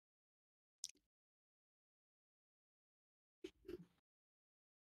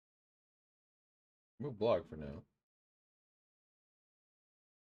Move blog for now.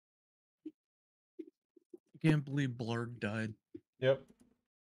 I can't believe Blarg died. Yep.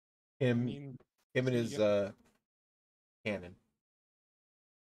 I Him mean, and so his you cannon.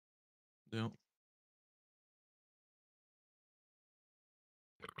 Yep.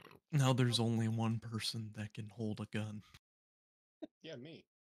 Now there's only one person that can hold a gun. yeah, me.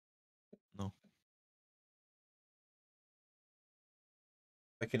 No.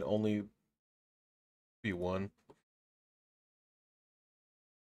 I can only be one.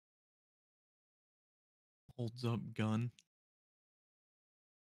 Holds up gun.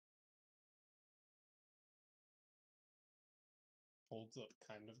 Holds up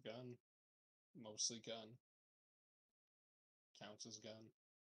kind of gun. Mostly gun. Counts as gun.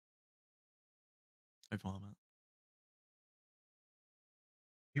 I vomit.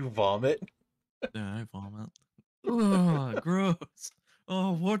 You vomit? Yeah, I vomit. Ugh, gross.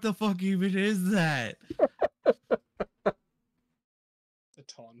 Oh, what the fuck even is that? The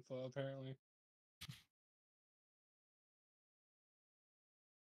tonfa, apparently.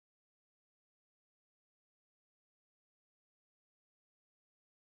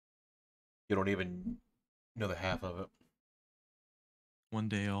 You don't even know the half of it. One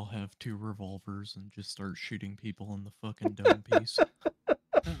day I'll have 2 revolvers and just start shooting people in the fucking dome piece.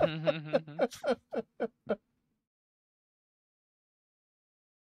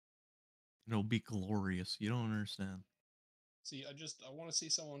 It'll be glorious. You don't understand. See, I want to see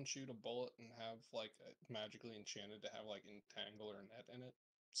someone shoot a bullet and have, like, magically enchanted to have, like, entangle or net in it.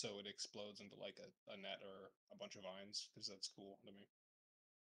 So it explodes into, like, a net or a bunch of vines, because that's cool to me.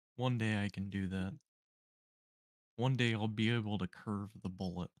 One day I can do that. One day I'll be able to curve the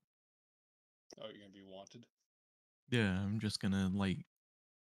bullet. Oh, you're gonna be wanted? Yeah, I'm just gonna, like,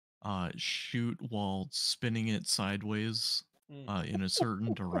 shoot while spinning it sideways in a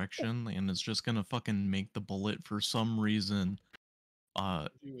certain direction, and it's just gonna fucking make the bullet for some reason Do a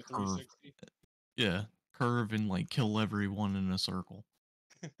curve. 360? Yeah, curve and like kill everyone in a circle.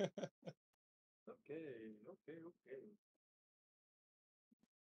 Okay.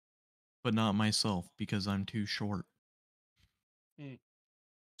 But not myself because I'm too short.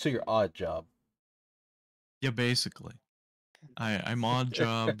 So your odd job. Yeah, basically. I'm odd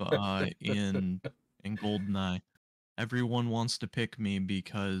job in GoldenEye. Everyone wants to pick me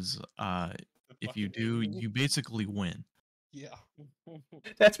because if you do, you basically win. Yeah.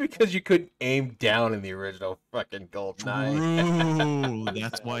 That's because you couldn't aim down in the original fucking GoldenEye. True.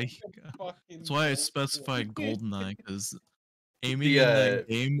 That's why I specified GoldenEye, because aiming in that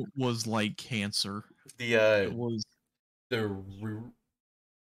game was like cancer. It was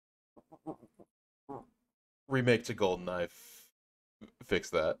remake to GoldenEye fix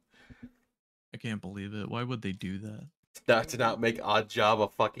that. I can't believe it. Why would they do that? To not make Odd Job a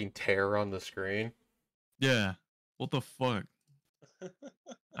fucking terror on the screen. Yeah. What the fuck?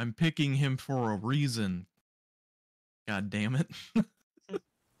 I'm picking him for a reason. God damn it.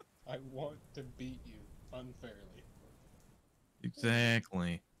 I want to beat you unfairly.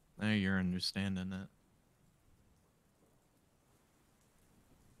 Exactly. Now you're understanding it.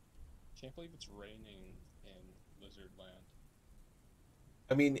 Can't believe it's raining in Lizard Land.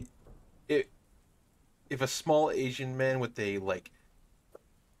 I mean, if a small Asian man with a like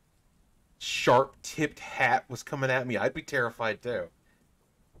sharp-tipped hat was coming at me, I'd be terrified too.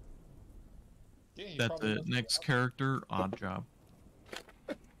 Yeah, That's it. Next character, Odd Job.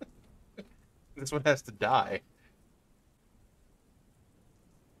 This one has to die.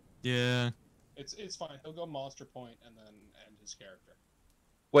 Yeah. It's fine. He'll go Monster Point and then end his character.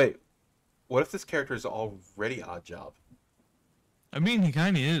 Wait, what if this character is already Odd Job? I mean, he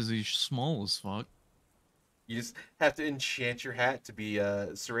kind of is. He's small as fuck. You just have to enchant your hat to be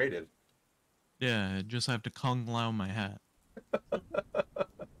serrated. Yeah, I just have to Kung Lao my hat.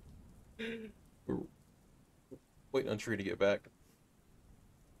 Waiting on Tree to get back.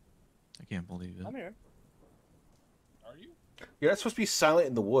 I can't believe it. I'm here. Are you? You're not supposed to be silent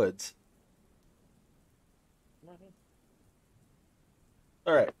in the woods.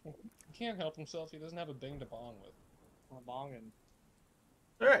 All right. He can't help himself. He doesn't have a Bing to bong with. I'm bonging.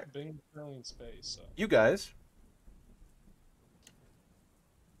 All right. Bing currently in space. So. You guys,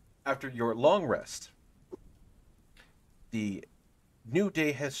 after your long rest, the new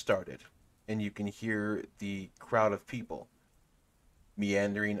day has started, and you can hear the crowd of people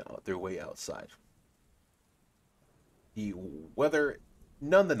meandering their way outside. The weather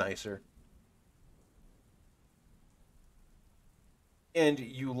none the nicer, and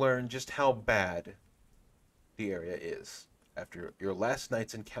you learn just how bad the area is after your last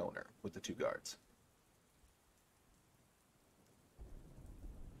night's encounter with the two guards.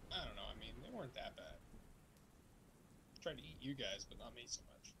 I don't know. I mean, they weren't that bad. Tried to eat you guys, but not me so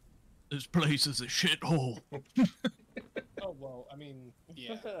much. This place is a shithole. Oh well, I mean,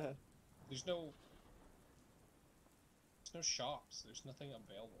 yeah. There's no shops. There's nothing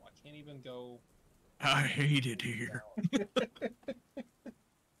available. I can't even go. I hate it here.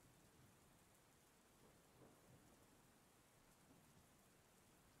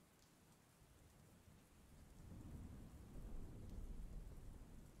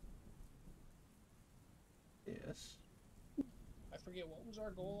 Yes. I forget what was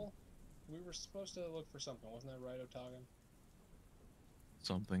our goal. We were supposed to look for something, wasn't that right, Otagan?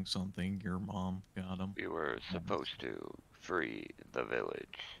 Something, something, your mom got him. We were supposed to free the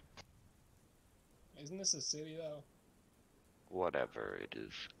village. Isn't this a city though? Whatever it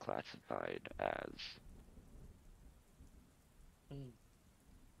is classified as.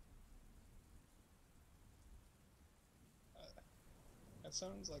 That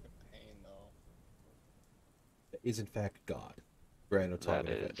sounds like a pain though. That is in fact God. Grand That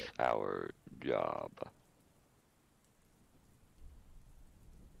Otagon is our job.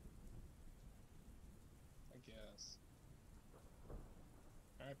 I guess.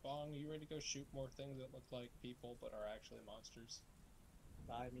 Alright, Bong, you ready to go shoot more things that look like people but are actually monsters?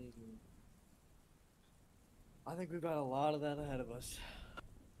 I mean, I think we've got a lot of that ahead of us.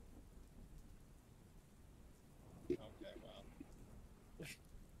 Okay, well.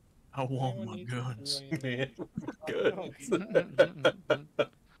 I want Anyone my need guns. to Good.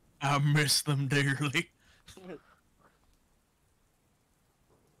 I miss them dearly.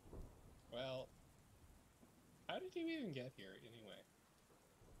 Well, how did you even get here anyway?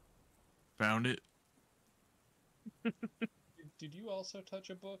 Found it? Did you also touch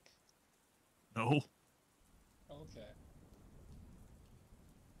a book? No. Okay.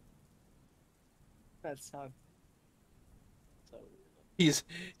 That sounds so He's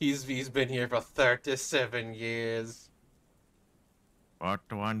been here for 37 years. For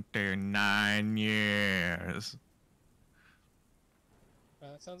 29 years.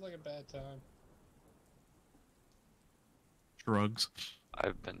 That sounds like a bad time. Shrugs.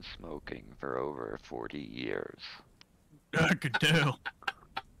 I've been smoking for over 40 years. I could tell.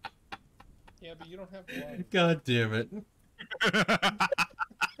 Yeah, but you don't have blood. God damn it.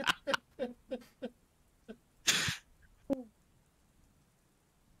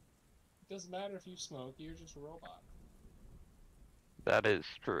 It doesn't matter if you smoke, you're just a robot. That is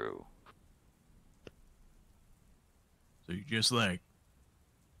true. So you just like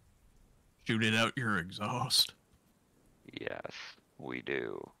shoot it out your exhaust. Yes, we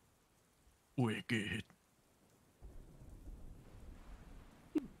do. Wicked.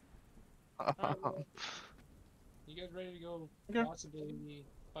 You guys ready to go Okay. possibly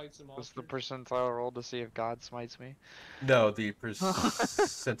fight some What's monsters? the percentile roll to see if God smites me? No, the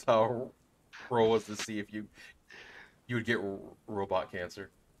percentile roll was to see if you would get robot cancer.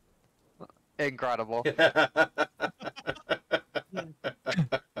 Incredible. You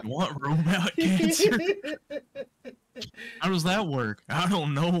want robot cancer? How does that work? I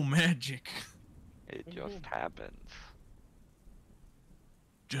don't know magic. It just happens.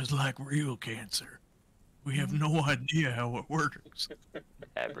 Just like real cancer. We have no idea how it works.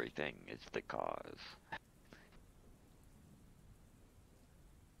 Everything is the cause.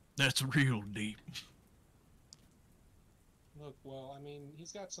 That's real deep. Look, well, I mean,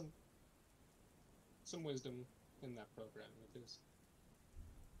 he's got some wisdom in that program with his.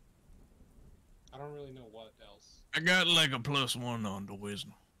 I don't really know what else. I got like a +1 on the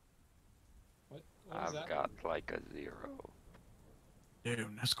wisdom. What is I've that? got like a 0.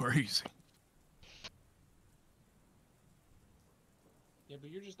 Damn, that's crazy. Yeah, but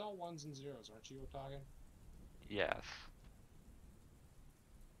you're just all ones and zeros, aren't you, Otagan? Yes.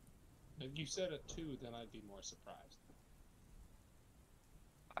 If you said a 2, then I'd be more surprised.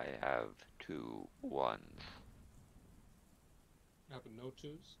 I have 2 ones. You have no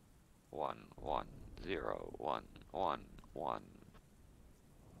 2s? 1, 1, 0, 1, 1, 1.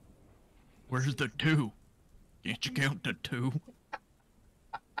 Where's the 2? Can't you count the 2?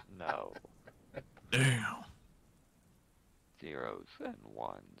 No. Damn. Zeros and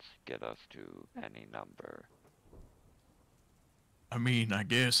ones get us to any number. I mean, I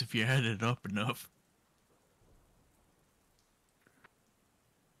guess if you add it up enough.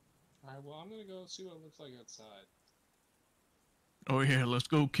 Alright, well, I'm gonna go see what it looks like outside. Oh yeah, let's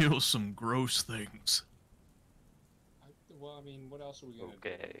go kill some gross things. Well, I mean, what else are we gonna do?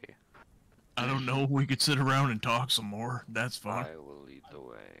 Okay. I don't know, we could sit around and talk some more. That's fine. I will lead the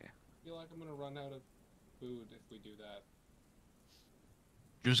way. I feel like I'm gonna run out of food if we do that.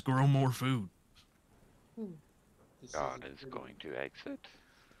 Just grow more food. This God isn't is pretty. going to exit.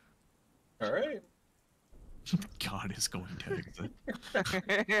 All right. God is going to exit.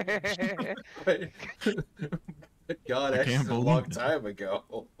 God, I that's can't a long believe it. time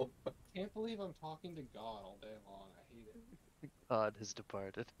ago. Can't believe I'm talking to God all day long. I hate it. God has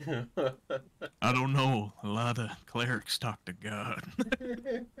departed. I don't know. A lot of clerics talk to God.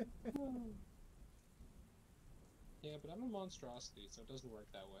 Yeah, but I'm a monstrosity, so it doesn't work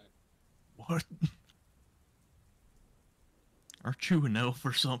that way. What? Aren't you an elf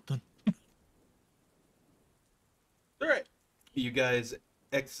or something? All right, you guys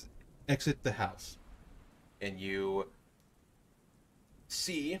exit the house, and you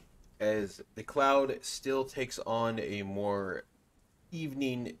see as the cloud still takes on a more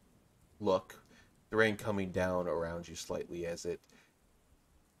evening look, the rain coming down around you slightly as it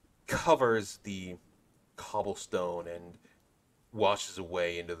covers the cobblestone and washes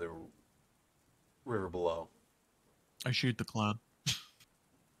away into the river below. I shoot the cloud.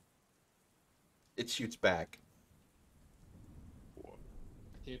 It shoots back.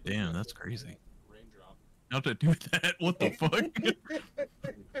 Can't believe Damn, I that's did crazy. a Raindrop. Not to do that. What the fuck?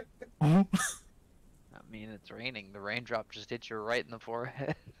 Oh. I mean, it's raining. The raindrop just hit you right in the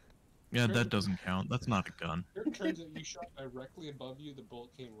forehead. Yeah, that doesn't count. That's not a gun. It turns out you shot directly above you, the bolt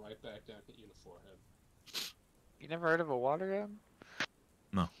came right back down, hit you in the forehead. You never heard of a water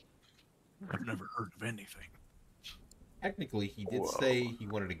gun? I've never heard of anything. Technically, he did Whoa. say he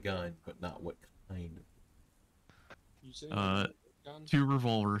wanted a gun, but not what kind. You say gun? 2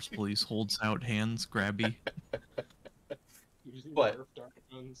 revolvers, please. Holds out hands, grabby. Using But- Nerf dart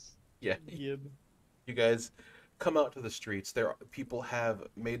guns. Yeah, Yib. you guys come out to the streets. People have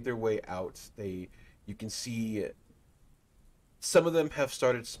made their way out. You can see some of them have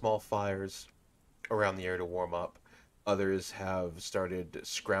started small fires around the area to warm up. Others have started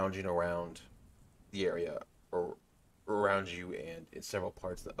scrounging around the area or around you and in several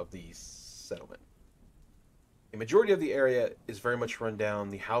parts of the settlement. A majority of the area is very much run down.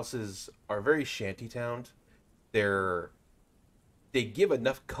 The houses are very shanty-towned. They give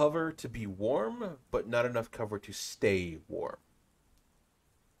enough cover to be warm, but not enough cover to stay warm.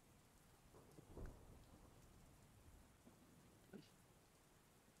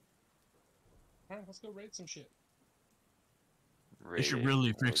 Alright, let's go raid some shit. They should Raiding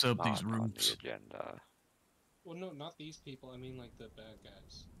really fix was up these not on roofs. the agenda. Well, no, not these people. I mean, like, the bad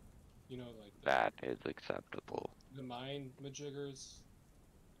guys. You know, like, That is acceptable. the mind majiggers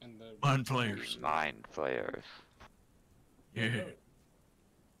and the... Mind flayers. Mind flayers. Yeah.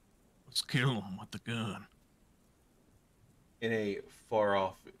 Let's kill them with the gun. In a far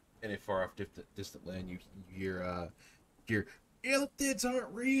off distant land, you hear Elthids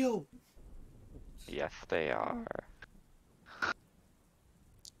aren't real. Yes, they are.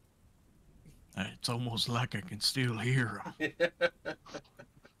 It's almost like I can still hear them.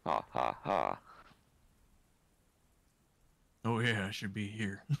 Ha ha ha. Oh yeah, I should be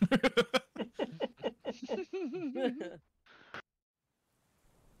here.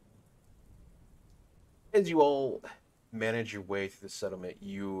 As you all manage your way through the settlement,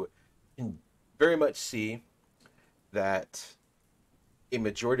 you can very much see that a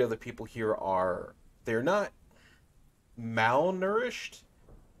majority of the people here they're not malnourished.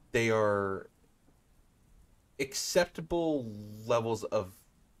 They are acceptable levels of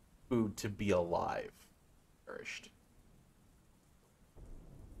food to be alive. Nourished.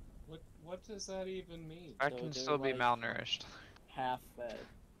 What does that even mean? I So can they're still be like- malnourished. Half fed.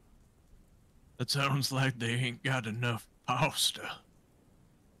 That sounds like they ain't got enough pasta.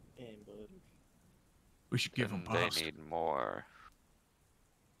 And butter. We should give them And they pasta. need more.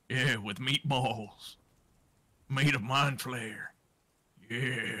 Yeah, with meatballs. Made of mind flayer.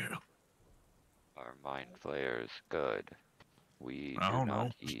 Yeah. Are mind flayers good? We I do don't not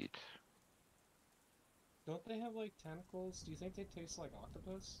know. eat. Don't they have, like, tentacles? Do you think they taste like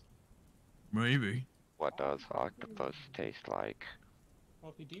octopus? Maybe. What does octopus taste like?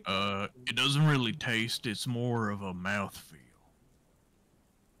 Well, if you deep It doesn't really taste, it's more of a mouthfeel.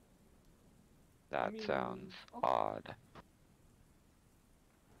 That mean, sounds oh. odd.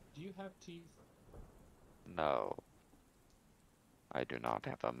 Do you have teeth? No. I do not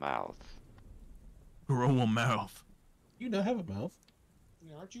have a mouth. Grow a mouth. You don't have a mouth.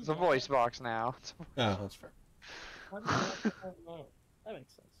 Yeah, aren't you It's a God? voice box now. Oh, that's fair. How do you not have a mouth? That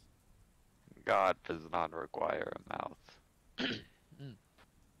makes sense. God does not require a mouth.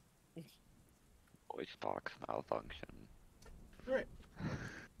 Voice box malfunction. Right.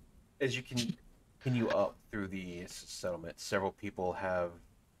 As you continue up through the settlement, several people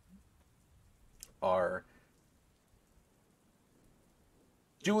are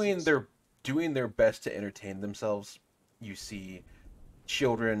doing their best to entertain themselves. You see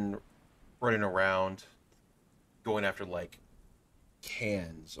children running around, going after like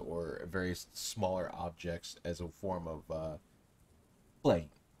cans or various smaller objects as a form of play.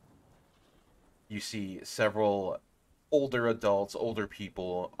 You see several older adults, older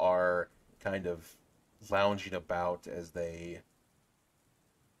people are kind of lounging about as they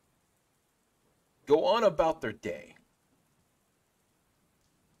go on about their day.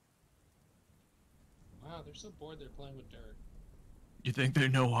 Wow, they're so bored they're playing with dirt. You think they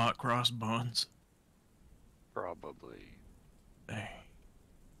know hot cross buns? Probably. Dang.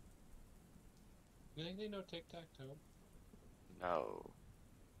 You think they know tic-tac-toe? No.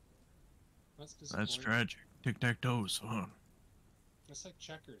 That's disappointing. That's tragic. Tic-tac-toe is fun. It's like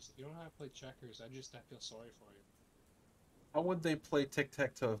checkers. If you don't know how to play checkers, I feel sorry for you. How would they play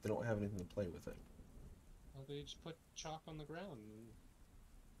tic-tac-toe if they don't have anything to play with it? Well, they just put chalk on the ground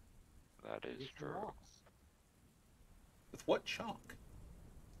and That is get some true. rocks. With what chalk?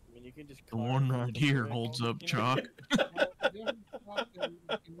 I mean, you can just. The one carve right the here brick. holds up You know- chalk. Well, if they don't have chalk, then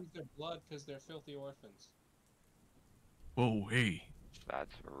you can use their blood because they're filthy orphans. Whoa, hey.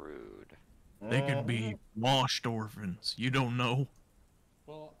 That's rude. They could be washed orphans. You don't know.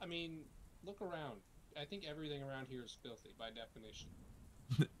 Well, I mean, look around. I think everything around here is filthy by definition.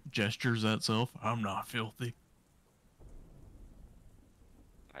 Gestures that self. I'm not filthy.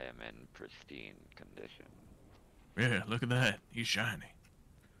 I am in pristine condition. Yeah, look at that. He's shiny.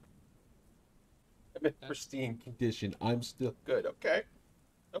 I'm in pristine condition. I'm still good. Okay.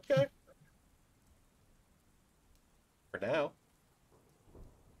 Okay. For now.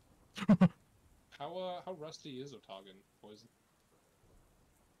 How rusty is Otagon Poison?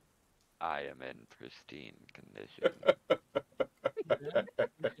 I am in pristine condition. Yeah?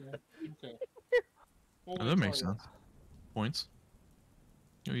 Okay. Well, Oh, we'll that makes try sense. Points.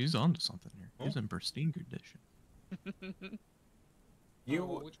 Oh, he's onto something here. He's in pristine condition. You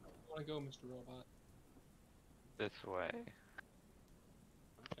which way do you want to go, Mr. Robot? This way.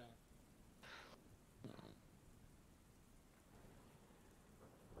 Okay.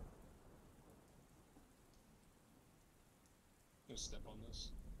 Just step on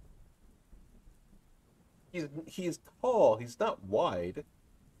this. he's tall. He's not wide.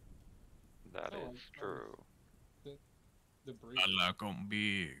 That Oh, is I'm true. The breeze. I like 'em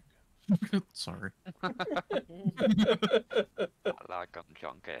big. Sorry. I like 'em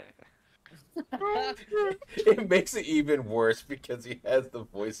chunky. It makes it even worse because he has the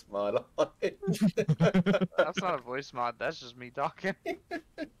voice mod on it. That's not a voice mod. That's just me talking. Okay,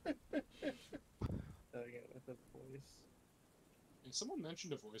 with the voice. Hey, someone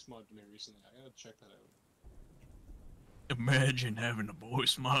mentioned a voice mod to me recently. I gotta check that out. Imagine having a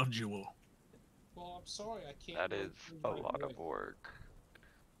voice module. Well, I'm sorry, I can't. That really is change a my lot of voice. work.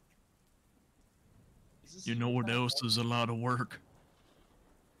 Is this You know even what else possible? is a lot of work?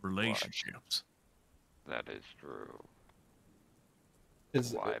 Relationships. That is true.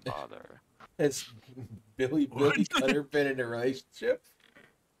 Has, Why bother? has Billy What? Cutter been in a relationship?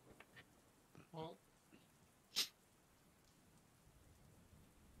 Well,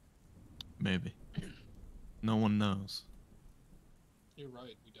 Maybe. No one knows. you're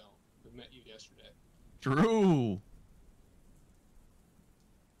right. We don't. We met you yesterday. True.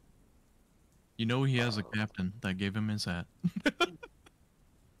 You know he has a captain that gave him his hat.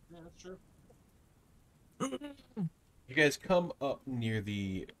 Yeah, that's true. You guys come up near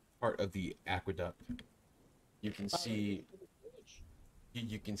the part of the aqueduct. You can see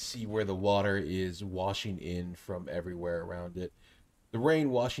you can see where the water is washing in from everywhere around it. The rain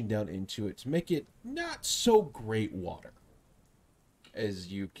washing down into it to make it not so great water. As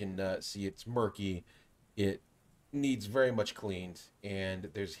you can see, it's murky. It needs very much cleaned, and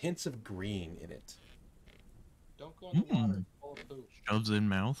there's hints of green in it. Don't go in the water. It's full of poo. Shoves in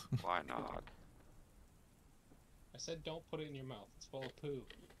mouth. Why not? I said don't put it in your mouth. It's full of poo.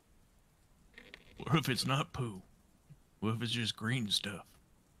 What if it's not poo? What if it's just green stuff?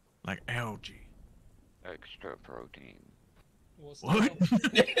 Like algae. Extra protein. Well, it's What?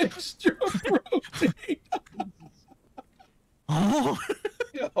 not- Extra protein. Oh!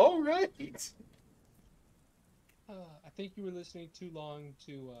 All right. I think you were listening too long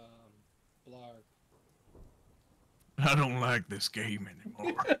to Blarg. I don't like this game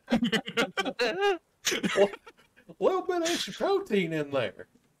anymore. A little bit of extra protein in there.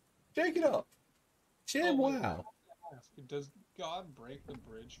 Shake it up. Jim, Oh, wait. wow. Ask, does God break the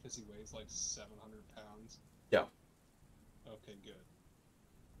bridge because he weighs like 700 pounds? Yeah. Okay, good.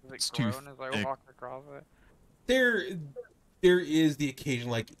 Is It's it too grown as I thick. walk across it? There is the occasion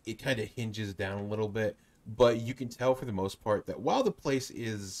like it kind of hinges down a little bit, but you can tell for the most part that while the place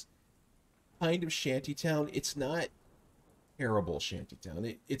is kind of shantytown, it's not terrible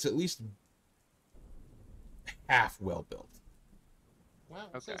shantytown. It's at least half well built. Wow,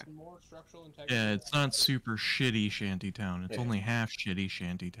 it says Okay. more structural integrity. Yeah, than it's not White. super shitty shantytown. It's Yeah. only half shitty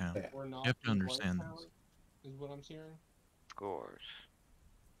shantytown. Yeah. We're not You have to in understand White this. Town, is what I'm hearing. Scores.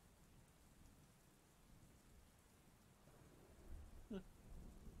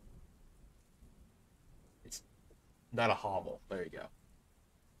 It's not a hovel. There you go.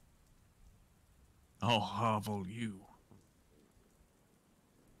 I'll hovel you.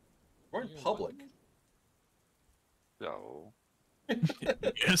 We're in You public. So.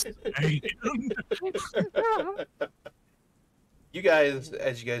 Yes, I am. You guys,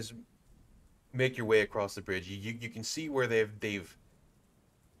 as you guys make your way across the bridge, you can see where they've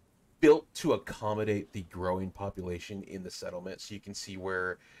built to accommodate the growing population in the settlement. So you can see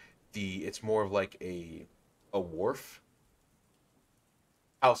where it's more of like a wharf.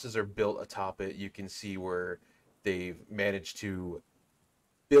 Houses are built atop it. You can see where they've managed to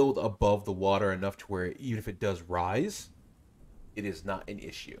build above the water enough to where even if it does rise, it is not an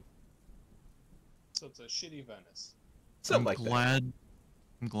issue. So it's a shitty Venice. Something like that.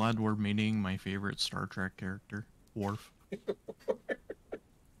 I'm glad we're meeting my favorite Star Trek character, Worf.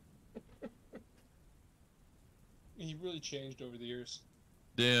 He really changed over the years.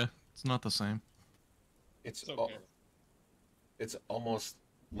 Yeah, it's not the same. It's It's okay. it's almost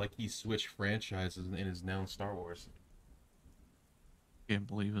like he switched franchises and is now in Star Wars. Can't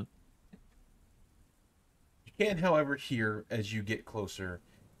believe it. You can, however, hear as you get closer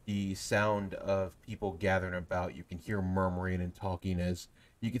the sound of people gathering about. You can hear murmuring and talking as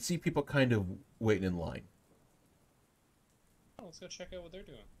you can see people kind of waiting in line. Oh, let's go check out what they're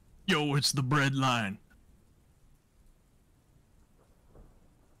doing. Yo, it's the bread line.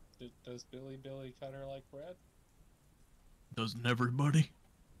 Does Billy Cutter like bread? Doesn't everybody?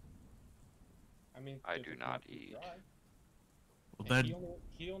 I mean, I if do it's not too eat. dry. Well, And that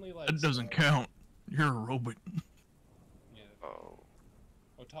he only likes. that doesn't count. You're a robot. Yeah. Oh,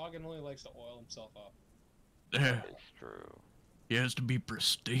 Otagon only likes to oil himself up. Yeah, it's true. he has to be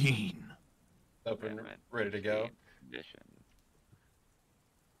pristine. Up and Amendment ready to go. Condition.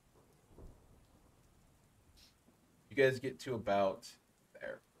 You guys get to about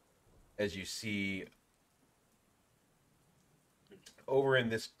there as you see over in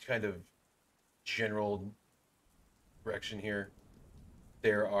this kind of general direction here.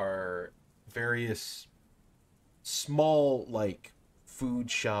 There are various small like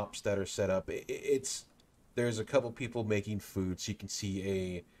food shops that are set up. There's a couple people making food, so you can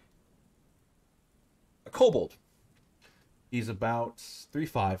see a kobold. He's about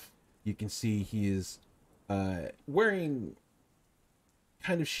 3'5". You can see he is wearing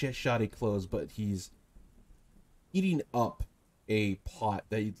kind of shoddy clothes, but he's eating up a pot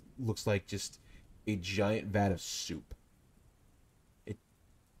that looks like just a giant vat of soup.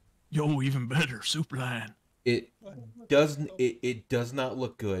 Yo, even better, soup line. It does not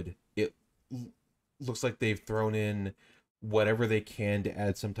look good. It looks like they've thrown in whatever they can to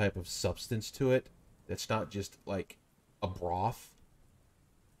add some type of substance to it. That's not just like a broth.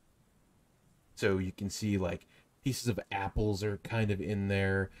 So you can see like pieces of apples are kind of in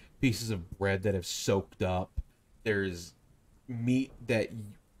there, pieces of bread that have soaked up. There's meat that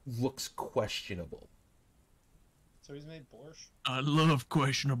looks questionable. So he's made borscht. I love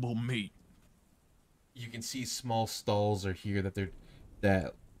questionable meat. You can see small stalls are here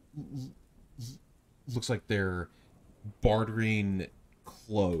that looks like they're bartering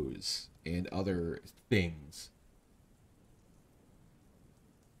clothes and other things.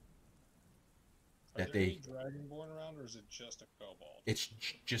 Are That there any they- dragonborn around, or is it just a kobold? It's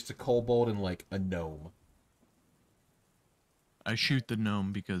just a kobold and like a gnome. I shoot the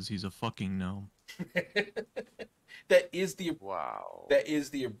gnome because he's a fucking gnome. that is the Wow.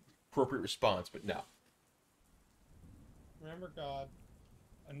 appropriate response, but no. Remember, God,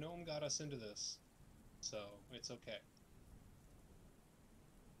 a gnome got us into this, so it's okay.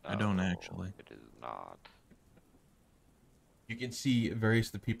 I don't No, actually. It is not. You can see various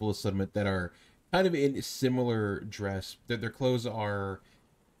of the people of settlement that are kind of in similar dress. Their clothes are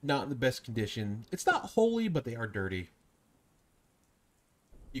not in the best condition. It's not holy, but they are dirty.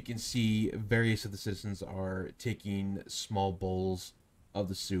 You can see various of the citizens are taking small bowls of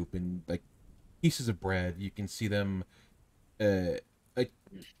the soup and like pieces of bread. You can see them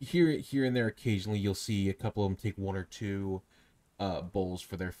here and there occasionally. You'll see a couple of them take one or two bowls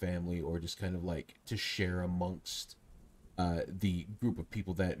for their family, or just kind of like to share amongst the group of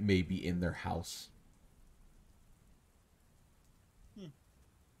people that may be in their house.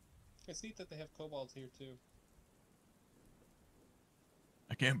 It's neat that they have kobolds here too.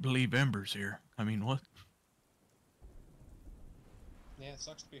 I can't believe Ember's here. I mean, what? Yeah, it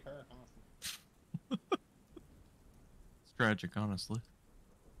sucks to be her, huh? tragic, honestly.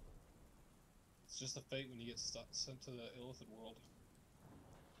 It's just a fate when you get sent to the Illithid world.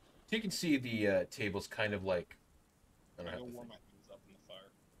 So you can see the tables kind of like. I I don't go know. warm my hands up in the fire.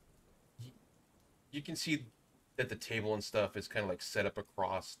 You can see that the table and stuff is kind of like set up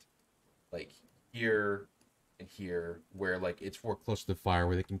across, like here and here, where like it's more close to the fire,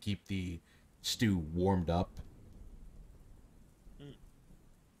 where they can keep the stew warmed up.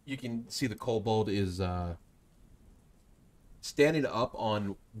 You can see the kobold is standing up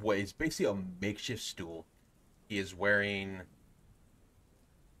on what is basically a makeshift stool. He is wearing.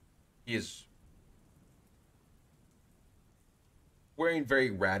 He is wearing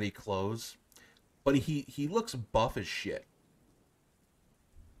very ratty clothes, but he looks buff as shit.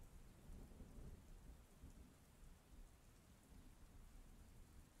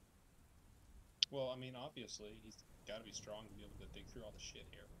 Well, I mean, obviously, he's got to be strong to be able to dig through all the shit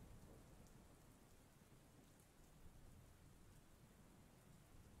here.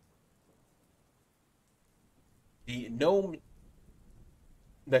 The gnome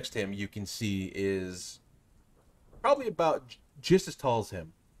next to him you can see is probably about just as tall as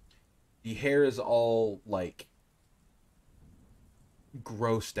him. The hair is all like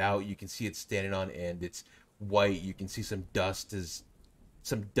grossed out. You can see it standing on end. It's white. You can see some dust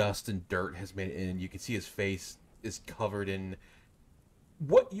and dirt has made it in. You can see his face is covered in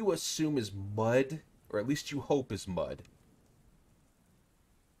what you assume is mud, or at least you hope is mud.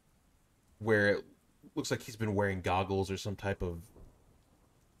 Where it looks like he's been wearing goggles or some type of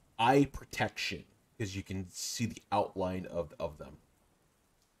eye protection, because you can see the outline of them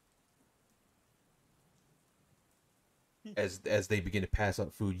as they begin to pass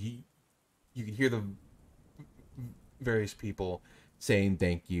out food. You can hear the various people saying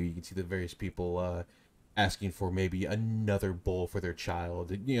thank you. You can see the various people asking for maybe another bowl for their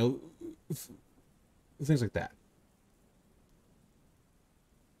child. You know, things like that.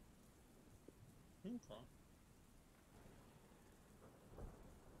 Okay.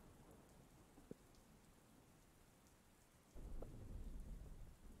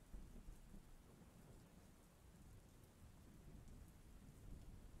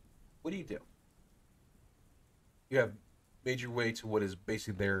 What do you do? You have made your way to what is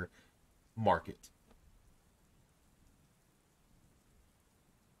basically their market.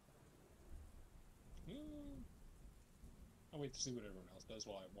 I'll wait to see what everyone else does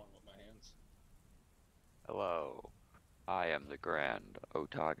while I warm up my hands. Hello, I am the Grand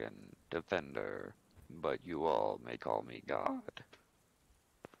Otagan Defender, but you all may call me God.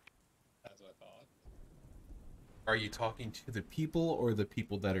 As I thought. Are you talking to the people or the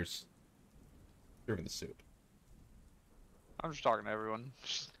people that are serving the soup? I'm just talking to everyone.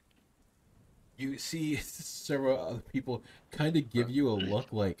 You see several other people kind of give you a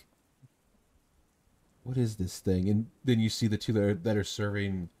look like, what is this thing? And then you see the two that are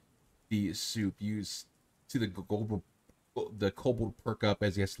serving the soup. You see the kobold perk up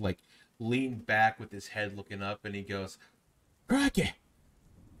as he has to like lean back with his head looking up, and he goes, "Crikey,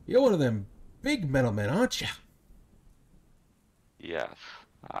 you're one of them big metal men, aren't you?" Yes,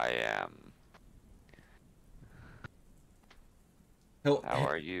 I am. How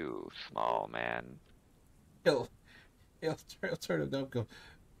are you, small man? He'll turn him down and go,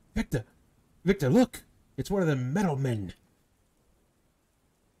 Victor, look! It's one of the metal men.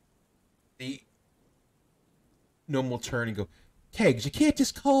 The gnome will turn and go, Kegs, you can't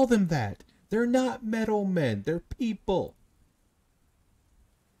just call them that. They're not metal men. They're people.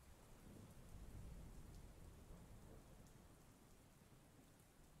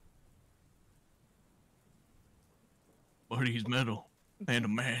 But he's metal and a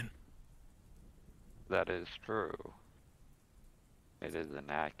man. That is true. It is an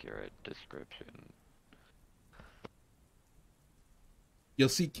accurate description. You'll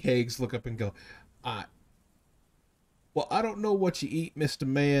see Kegs look up and go, well, I don't know what you eat, Mr.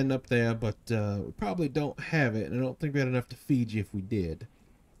 Man, up there, but we probably don't have it, and I don't think we had enough to feed you if we did.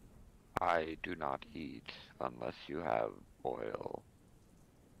 I do not eat unless you have oil.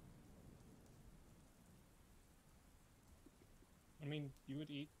 I mean, you would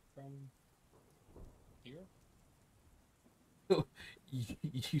eat from here?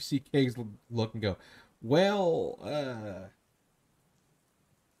 You see Kegs look and go, well,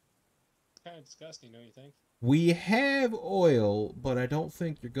 It's kind of disgusting, don't you think? we have oil, but I don't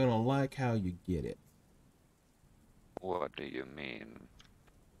think you're gonna like how you get it. What do you mean?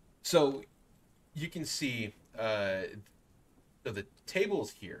 So, you can see, so the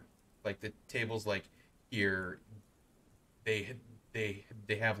tables here, like the tables like here, they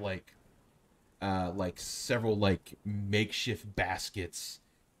have like several like makeshift baskets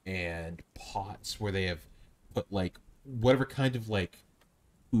and pots where they have put like whatever kind of like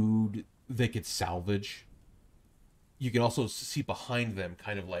food they could salvage. You can also see behind them,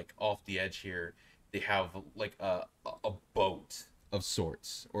 kind of like off the edge here, they have like a boat of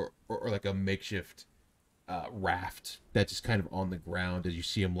sorts, or like a makeshift raft that's just kind of on the ground as you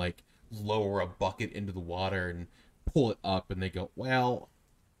see them like lower a bucket into the water and pull it up, and they go, well,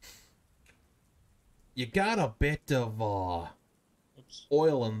 you got a bit of Oops.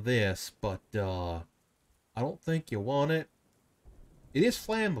 oil in this, but I don't think you want it. It is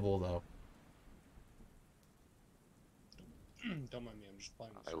flammable though. Don't mind me, I'm just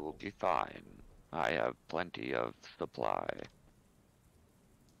playing. I will be fine. I have plenty of supply.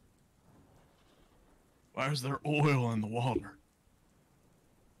 Why is there oil in the water?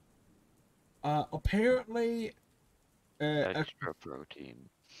 Apparently, Extra protein.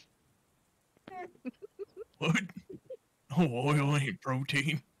 What? Oh, oil ain't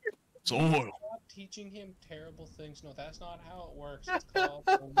protein. It's oil. Stop teaching him terrible things. No, that's not how it works. It's called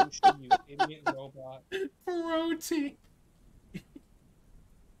pollution, you idiot robot. protein.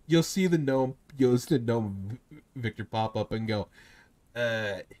 You'll see the gnome Victor pop up and go,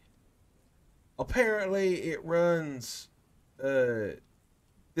 apparently it runs,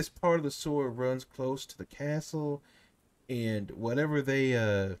 this part of the sewer runs close to the castle, and whatever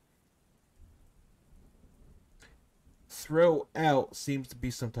they, throw out seems to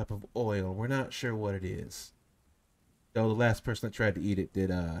be some type of oil. We're not sure what it is. Though the last person that tried to eat it did,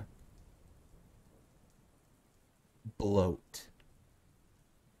 bloat.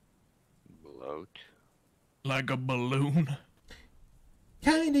 Bloat. Like a balloon.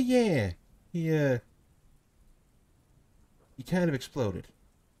 Kinda, yeah. He kind of exploded.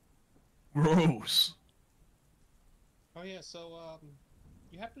 Gross. Oh yeah, so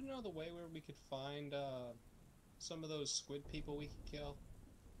you happen to know the way where we could find some of those squid people we could kill?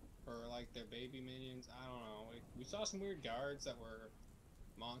 Or like their baby minions? I don't know. We saw some weird guards that were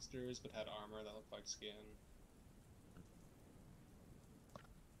monsters but had armor that looked like skin.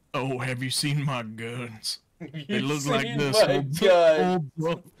 Oh, have you seen my guns? They You've look like seen this. my Holds gun.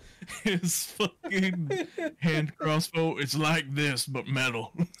 up his fucking hand crossbow. It's like this, but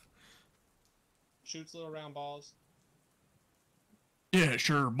metal. Shoots little round balls. Yeah,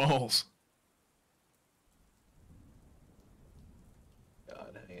 sure, balls.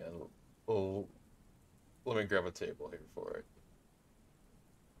 God, hang on. Oh, let me grab a table here for it.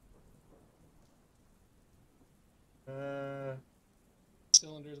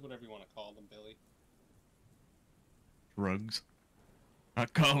 Cylinders, whatever you want to call them, Billy. Drugs. I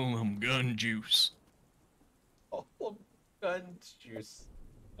call them gun juice. Oh, gun juice.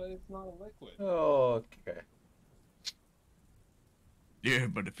 But it's not a liquid. Oh, okay. Yeah,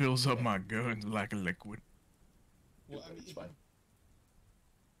 but it fills up my guns like a liquid. Well, I mean, It's fine.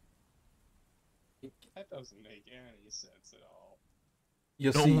 that doesn't make any sense at all.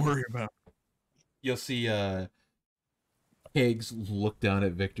 Don't worry about it. You'll see Higgs look down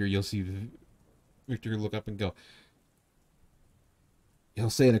at Victor. You'll see Victor look up and go. He'll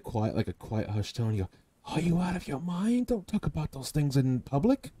say in a quiet hushed tone, you go, are you out of your mind? Don't talk about those things in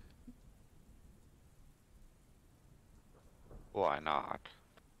public. Why not?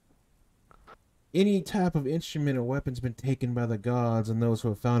 Any type of instrument or weapon's been taken by the gods, and those who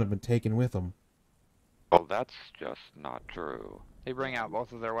have found have been taken with them. Well, that's just not true. They bring out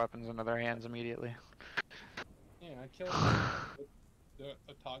both of their weapons into their hands immediately. Yeah, I killed the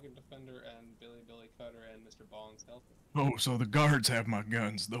Otagan Defender and Billy Cutter and Mr. Ball's Helper. Oh, so the guards have my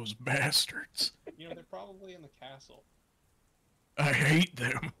guns, those bastards. You know, they're probably in the castle. I hate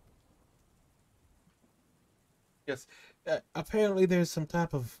them. Yes. Apparently there's some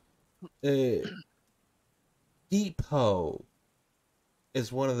type of depot,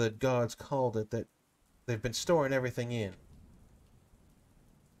 is one of the gods called it, that they've been storing everything in.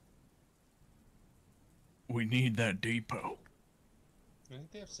 We need that depot. You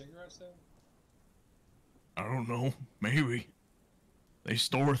think they have cigarettes there? I don't know. Maybe. They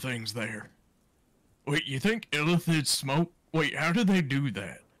store things there. Wait, you think illithids smoke? Wait, how do they do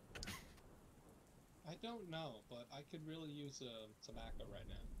that? I don't know, but I could really use tobacco right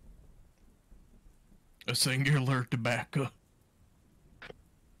now. A singular tobacco.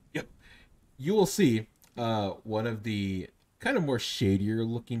 Yep. You will see one of the kind of more shadier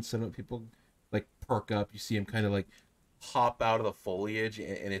looking settlement people like perk up. You see him kind of like hop out of the foliage,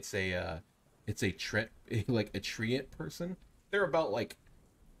 and it's a like a treant person. They're about like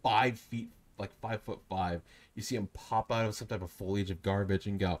 5 feet, like 5'5". You see him pop out of some type of foliage of garbage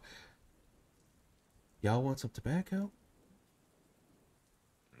and go, y'all want some tobacco?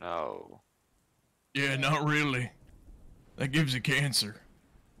 No. Yeah, not really. That gives you cancer.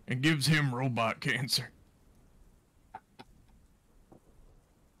 It gives him robot cancer.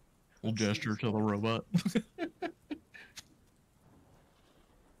 We'll Let's see gesture this to the one. robot. I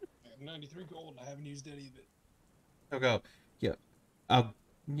have 93 gold. I haven't used any of it. I'll go. Yeah.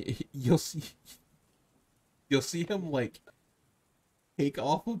 You'll see. You'll see him like take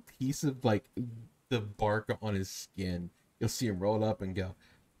off a piece of like the bark on his skin. You'll see him roll up and go.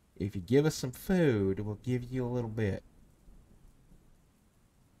 If you give us some food, we'll give you a little bit.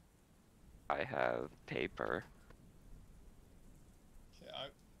 I have paper. Yeah,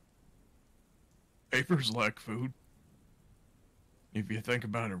 Paper's like food. If you think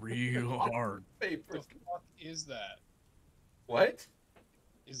about it real hard. the Papers. fuck is that? What?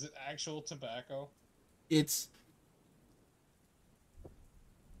 Is it actual tobacco? It's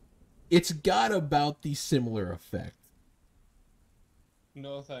got about the similar effect.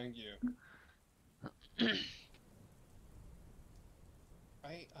 No, thank you.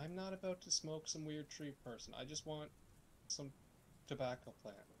 I'm not about to smoke some weird tree person. I just want some tobacco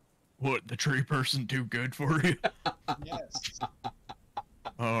plant. What, the tree person too good for you? Yes.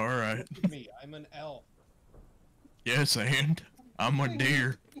 Alright. Look at me. I'm an elf. Yes, and I'm a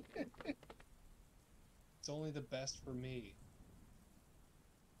deer. It's only the best for me.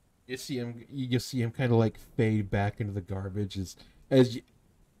 You see him kind of like fade back into the garbage as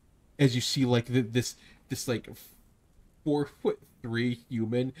you see like this like 4'3"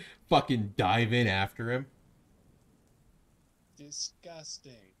 human fucking dive in after him.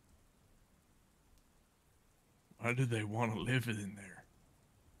 Disgusting. Why do they want to live in there?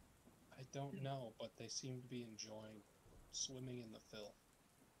 I don't know, but they seem to be enjoying swimming in the filth.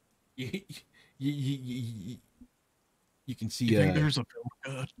 You can see You think there's a film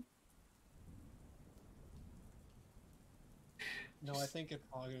god? No, I think it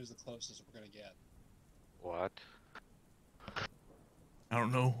probably is the closest we're gonna get. What? I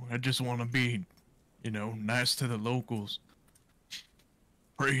don't know. I just want to be, nice to the locals.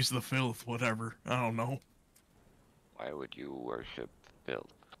 Praise the filth, whatever. I don't know. Why would you worship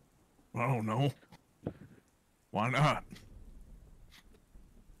filth? I don't know. Why not?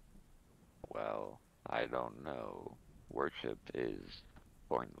 Well, I don't know. Worship is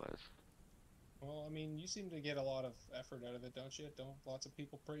pointless. Well, I mean, you seem to get a lot of effort out of it, don't you? Don't lots of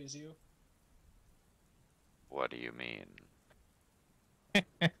people praise you? What do you mean?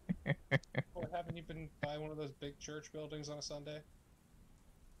 Or haven't you been by one of those big church buildings on a Sunday?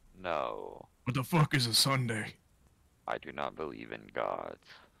 No, What the fuck is a Sunday? I do not believe in gods.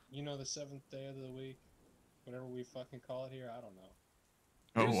 You know, the seventh day of the week? Whatever we fucking call it here, I don't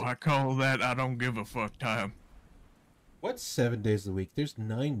know. Oh, I call that I don't give a fuck time. What's 7 days a week? There's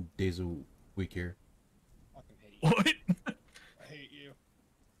 9 days a week here. Fucking hate you. What? I hate you.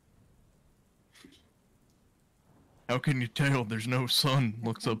 How can you tell there's no sun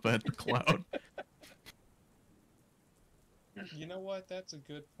looks up at the cloud? You know what? That's a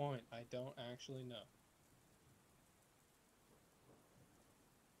good point. I don't actually know.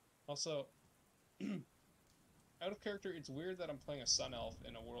 Also, out of character, it's weird that I'm playing a sun elf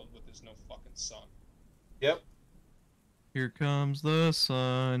in a world where there's no fucking sun. Yep. Here comes the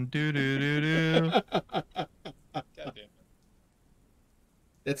sun. Do do do do. God damn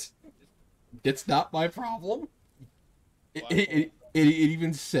it. It's not my problem. It, Black it, it, it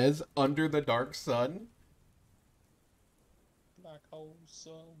even says under the dark sun. Black hole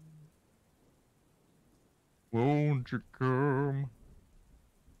sun. Won't you come?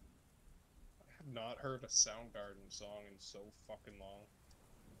 I have not heard a Soundgarden song in so fucking long.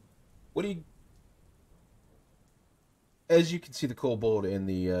 What do you? As you can see, the kobold and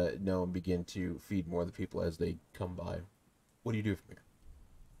the gnome begin to feed more of the people as they come by. What do you do from here?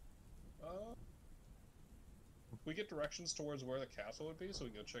 We get directions towards where the castle would be, so we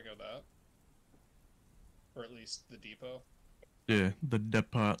can go check out that. Or at least the depot. Yeah, the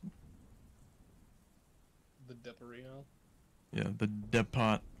depot. The Deporino. Yeah, the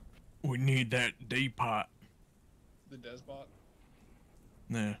depot. We need that depot. The Despot.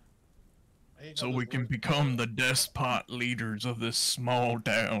 Yeah. I hate So how we those can words- become the despot leaders of this small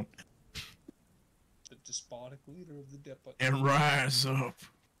town the despotic leader of the depot. and rise up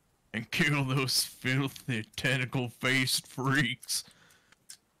and kill those filthy tentacle-faced freaks.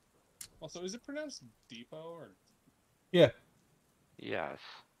 Also, is it pronounced depot or Yeah. Yes,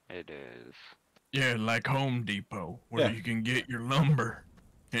 it is. Yeah, like Home Depot, where Yeah. you can get your lumber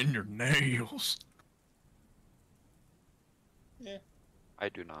and your nails. I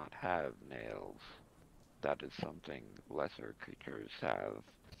do not have nails. That is something lesser creatures have.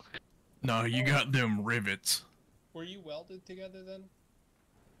 No, you got them rivets. were you welded together then?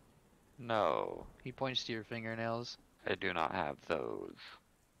 No, He points to your fingernails. I do not have those.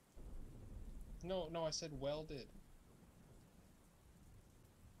 No, I said welded.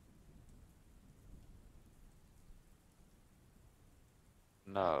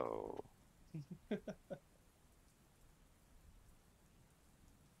 No. I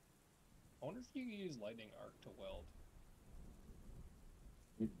wonder if you can use lightning arc to weld.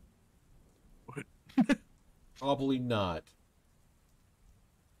 Probably not.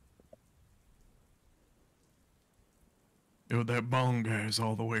 Yo, that bong guy's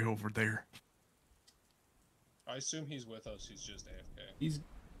all the way over there. I assume he's with us. He's just AFK. He's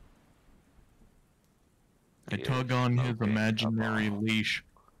I He tug is on his smoking a imaginary bong. leash.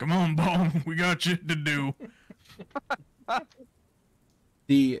 Come on, bong, we got shit to do.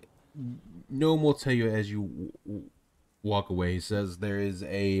 the gnome will tell you as you walk away. He says there is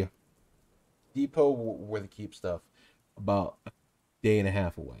a depot where they keep stuff about a day and a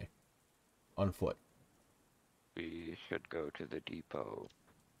half away on foot. We should go to the depot.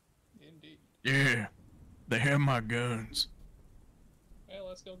 Indeed. Yeah, they have my guns. Well,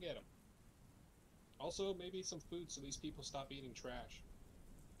 let's go get him. Also, maybe some food so these people stop eating trash.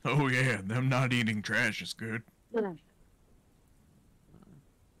 Oh yeah, them not eating trash is good. I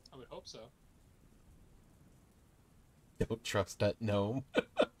would hope so. Don't trust that gnome.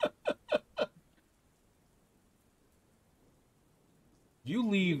 You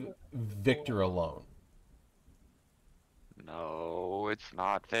leave Victor alone. No, it's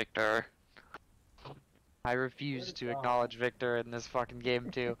not Victor. I refuse to acknowledge Victor in this fucking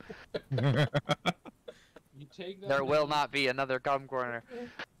game too. You take that. There will not be another cum corner.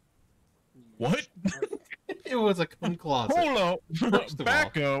 What? It was a cum closet. Hold up, First of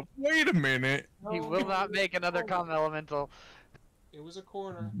back up. Wait a minute. He will not make another cum elemental. It was a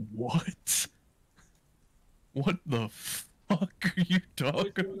corner. What? What the fuck are you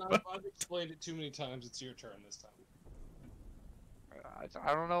talking about? I've explained it too many times. It's your turn this time.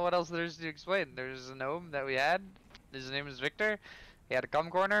 I don't know what else there is to explain. There's a gnome that we had. His name is Victor. He had a cum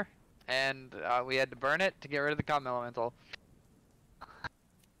corner, and we had to burn it to get rid of the cum elemental.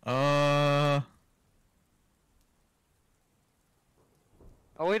 Oh,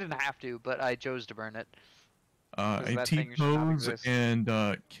 we didn't have to, but I chose to burn it. I that thing should not T-pose exist.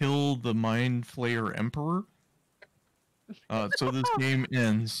 and kill the Mind Flayer Emperor. So this game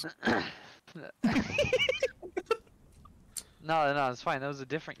ends. No, it's fine. That was a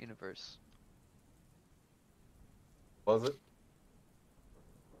different universe. Was it?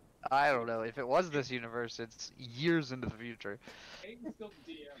 I don't know. If it was this universe, it's years into the future. Aiden's still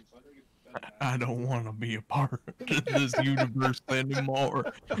the DM, so I think it doesn't matter. I don't want to be a part of this universe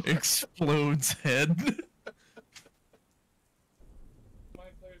anymore. Explodes head.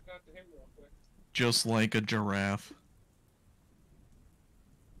 My players got to him real quick. Just like a giraffe.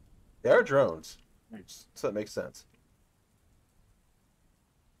 They are drones, so that makes sense.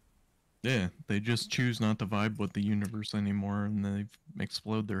 Yeah, they just choose not to vibe with the universe anymore and they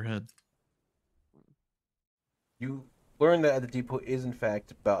explode their head. You learn that the depot is in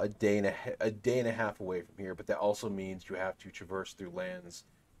fact about a day and a half away from here, but that also means you have to traverse through lands,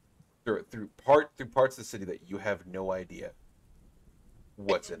 through parts of the city that you have no idea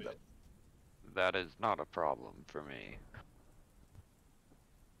what's in them. That is not a problem for me.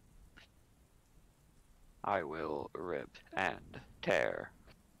 I will rip and tear.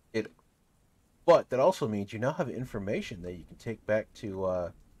 But that also means you now have information that you can take back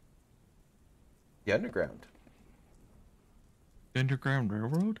to the underground. Underground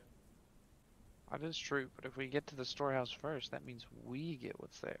Railroad? That is true, but if we get to the storehouse first, that means we get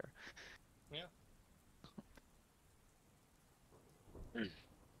what's there.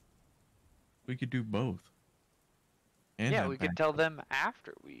 We could do both. And Yeah, head we could back. tell them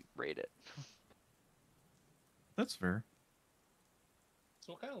after we raid it. That's fair.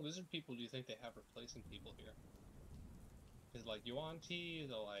 So what kind of lizard people do you think they have replacing people here? Is it like Yuan-Ti,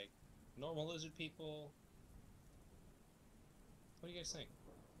 the like normal lizard people? What do you guys think?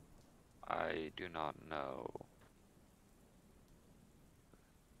 I do not know.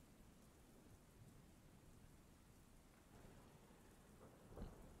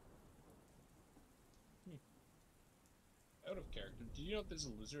 Out of character, do you know if there's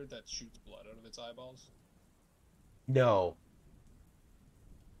a lizard that shoots blood out of its eyeballs? No.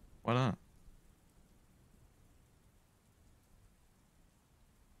 Why not?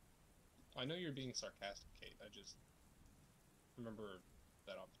 I know you're being sarcastic, Kate. I just remember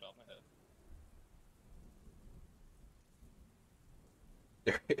that off the top of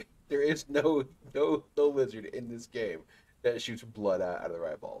my head. There is no lizard in this game that shoots blood out of their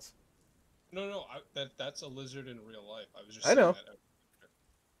eyeballs. No, that's a lizard in real life. I was just I know. saying that out of character.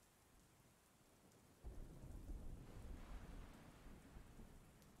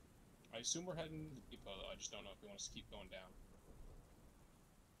 I assume we're heading to the depot, though. I just don't know if we want to keep going down.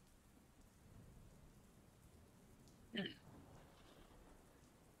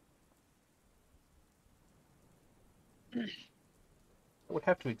 It would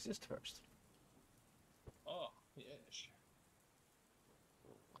have to exist first. Oh, yes.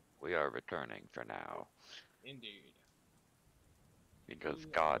 We are returning for now, Indeed. because Ooh,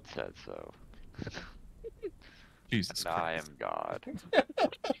 God said so. Jesus And I Christ. am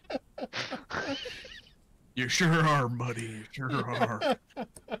God. You sure are, buddy. You sure are.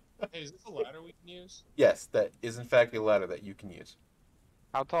 Hey, is this a ladder we can use? Yes, that is in fact a ladder that you can use.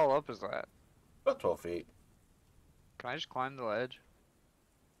 How tall up is that? About 12 feet. Can I just climb the ledge?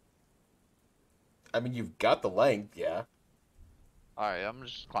 I mean, you've got the length, yeah. Alright, I'm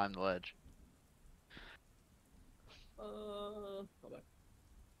just climb the ledge. Go back.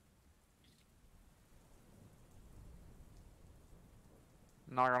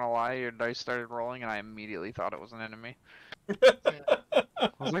 Not gonna lie, your dice started rolling and I immediately thought it was an enemy. I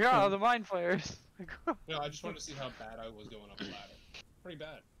was like, oh, the mind flayers. No, I just wanted to see how bad I was going up the ladder. Pretty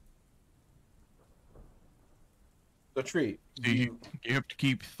bad. So Tree, You have to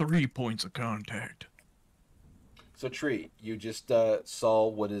keep 3 points of contact. you just saw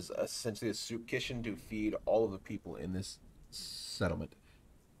what is essentially a soup kitchen to feed all of the people in this settlement.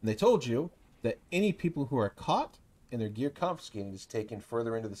 And they told you that any people who are caught and their gear confiscated is taken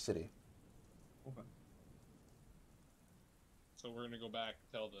further into the city. Okay. So we're gonna go back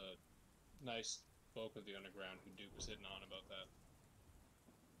and tell the nice folk of the underground who Duke was hitting on about that.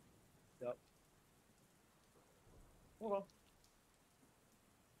 Yep. Well,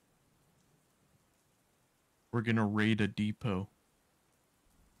 We're gonna raid a depot.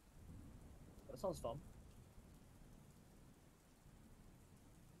 that sounds fun.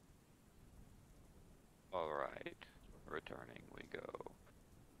 Alright, returning we go.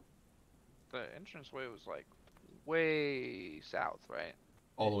 The entranceway was like way south, right?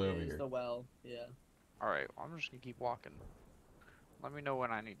 All the way It over is here. The well, yeah. Alright, well, I'm just gonna keep walking. Let me know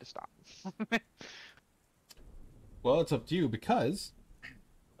when I need to stop. Well, it's up to you because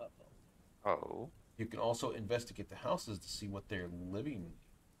Uh-oh. Oh, You can also investigate the houses to see what their living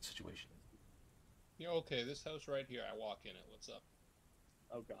situation is. Yeah, okay, this house right here, I walk in it. What's up?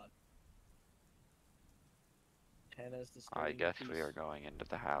 Oh god. Hannah's the I screaming guess piece. we are going into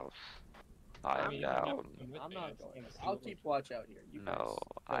the house. I am mean, down. come with I'm me, not just going. wanna see I'll what keep we're- watch out here. You No, guys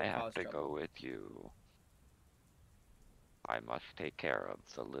I don't have cause to trouble. go with you. I must take care of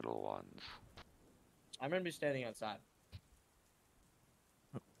the little ones. I'm gonna be standing outside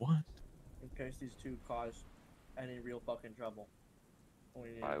What? in case these two cause any real fucking trouble. What do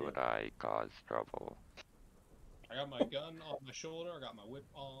you need Why to would do? I cause trouble? I got my gun on my shoulder, I got my whip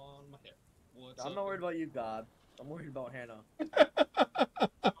on my hip. What's I'm up? not worried about you, God. I'm worried about Hannah.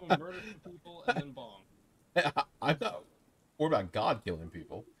 I'm gonna murder some people and then bong. I'm not worried about God killing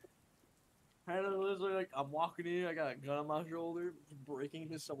people. Hannah literally like I'm walking in, I got a gun on my shoulder, breaking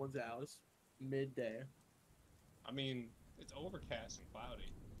into someone's house midday. I mean, it's overcast and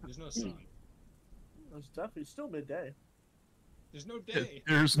cloudy. There's no sun. It's definitely still midday. There's no day.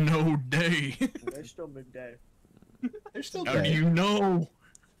 There's no day. It's still midday. They're still How do dead. you know?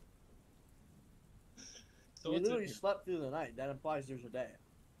 So We what's in literally here? slept through the night. That implies there's a day.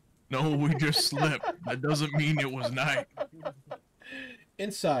 No, we just slept. That doesn't mean it was night.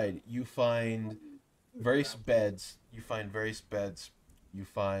 Inside, you find various beds. You find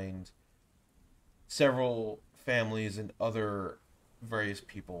several families and other various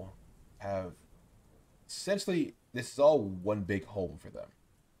people have essentially this is all one big home for them.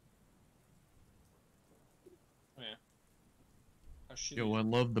 Oh, yeah. How shitty. Yo, I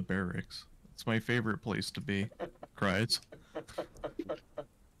love the barracks. It's my favorite place to be. Cries.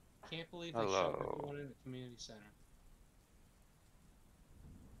 Can't believe they shoved Hello. everyone in the community center.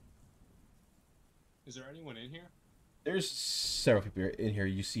 Is there anyone in here? There's several people in here.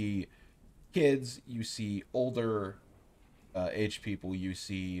 You see kids, you see older aged people, you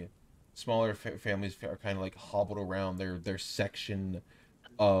see smaller families are kind of like hobbled around their section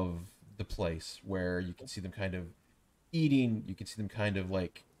of the place where you can see them kind of eating, you can see them kind of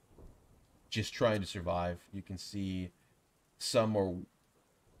like just trying to survive. You can see some are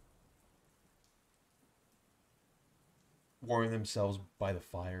warming themselves by the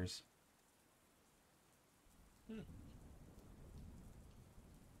fires.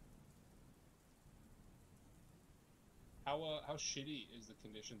 How shitty is the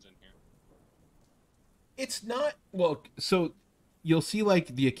conditions in here? It's not well, so you'll see like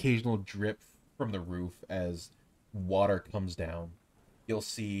the occasional drip from the roof as water comes down. You'll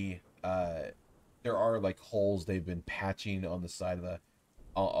see there are like holes they've been patching on the side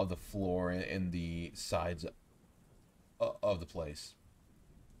of the floor and the sides of the place.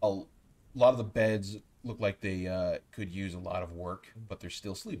 A lot of the beds look like they could use a lot of work, but they're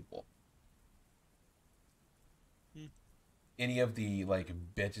still sleepable. any of the like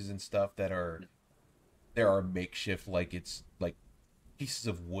benches and stuff that are there are makeshift, like it's like pieces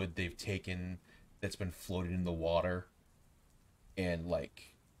of wood they've taken that's been floated in the water, and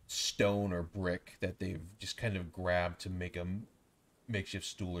like stone or brick that they've just kind of grabbed to make a makeshift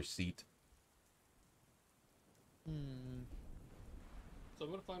stool or seat. Hmm. So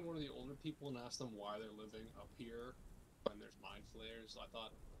I'm gonna find one of the older people and ask them why they're living up here when there's mine flares. I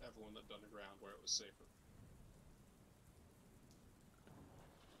thought everyone lived underground where it was safer.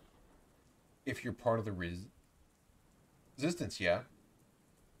 If you're part of the resistance, yeah.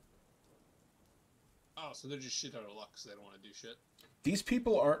 Oh, so they're just shit out of luck because they don't want to do shit. These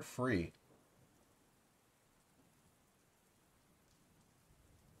people aren't free.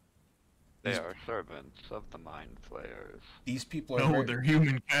 They are servants of the mind flayers. These people are No, very- they're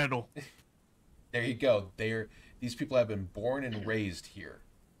human cattle. There you go. These people have been born and raised here.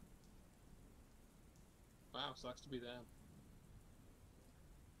 Wow, sucks to be them.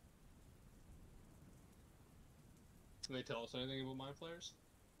 Can they tell us anything about mind flares?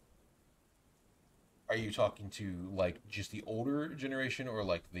 Are you talking to like just the older generation or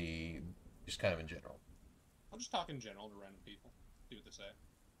like the just kind of in general? I'll just talk in general to random people. See what they say.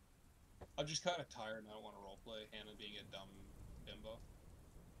 I'm just kind of tired and I don't want to roleplay Hannah being a dumb bimbo.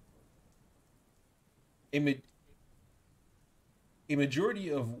 A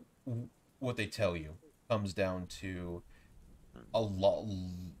majority of what they tell you comes down to a lot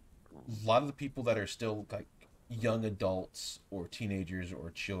of the people that are still like young adults or teenagers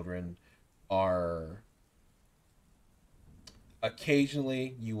or children are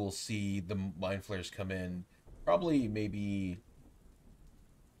occasionally you will see the mind flares come in, probably maybe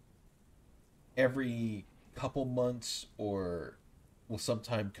every couple months, or will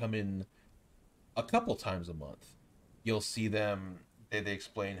sometime come in a couple times a month. You'll see them, they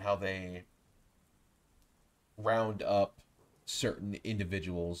explain how they round up certain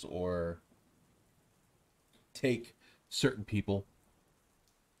individuals or take certain people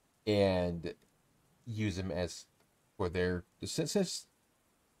and use them as for their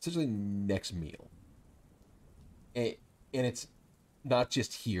essentially next meal. And it's not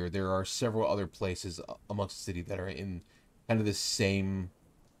just here. There are several other places amongst the city that are in kind of the same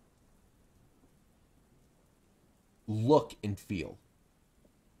look and feel.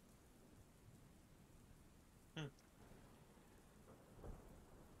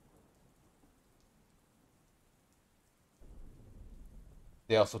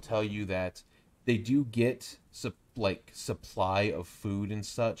 They also tell you that they do get supply of food and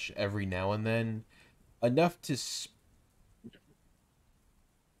such every now and then, enough to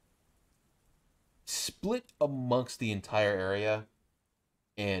split amongst the entire area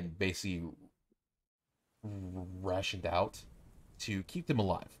and basically rationed out to keep them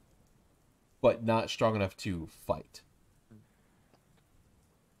alive, but not strong enough to fight.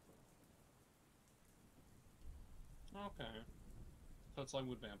 Okay. So it's like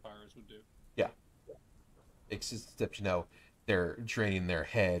what vampires would do. Yeah. Except, you know, they're draining their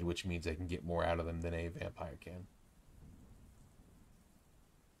head, which means they can get more out of them than a vampire can.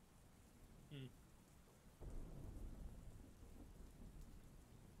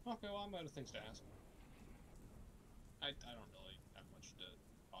 Okay, well, I'm out of things to ask. I don't really have much to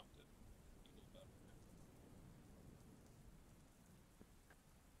talk to people about.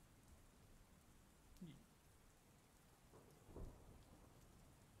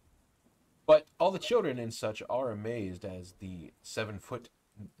 But all the children and such are amazed as the 9-foot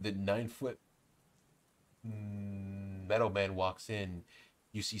metal man walks in.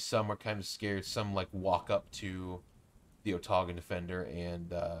 You see some are kind of scared, some like walk up to the Otagon defender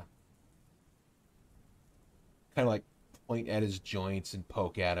and kind of like point at his joints and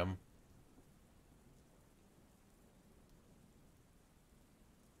poke at him.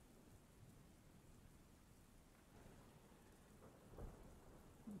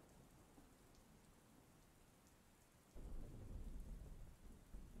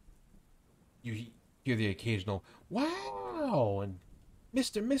 You hear the occasional "Wow!" and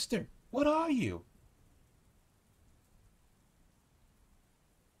Mister, what are you?"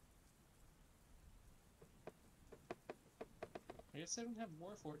 I guess they don't have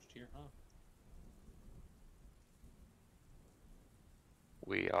Warforged here, huh?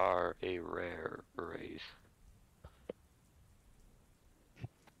 We are a rare race.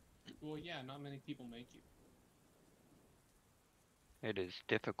 Well, yeah, not many people make you. It is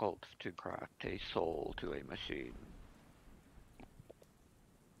difficult to craft a soul to a machine.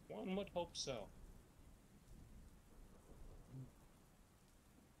 One would hope so.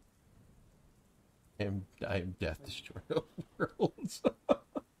 I am Death Destroyer of Worlds.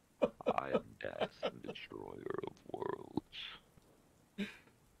 I am death, destroyer of worlds.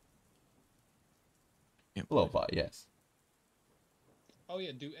 Lobot, yes. Oh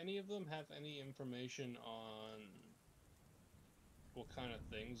yeah, do any of them have any information on what kind of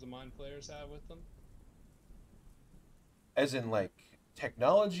things the mind players have with them? As in like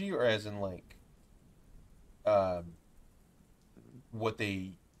technology, or as in like um, what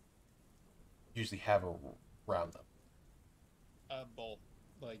they usually have around them? Both.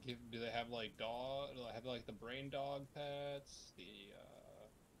 Like, do they have like do they have like the brain dog pets?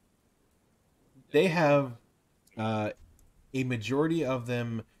 They have a majority of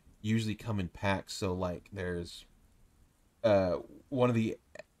them usually come in packs. So like there's one of the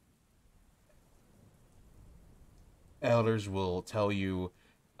elders will tell you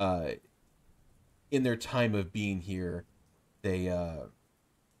in their time of being here, they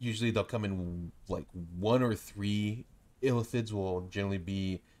usually they'll come in like one or three. Illithids will generally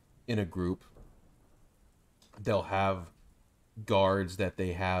be in a group. They'll have guards that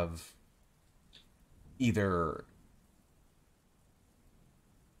they have either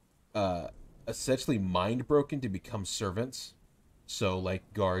essentially mind broken to become servants. So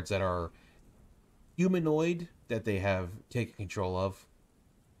like guards that are humanoid that they have taken control of.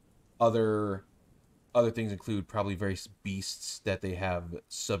 Other things include probably various beasts that they have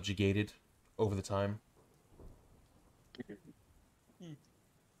subjugated over the time.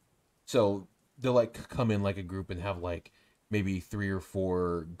 So they'll like come in like a group and have like maybe 3 or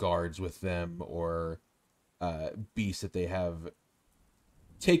 4 guards with them, or beasts that they have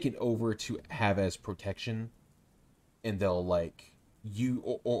taken over to have as protection, and they'll like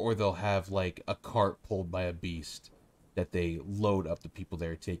or they'll have like a cart pulled by a beast that they load up the people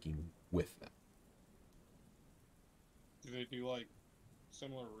they're taking with them. Do they do like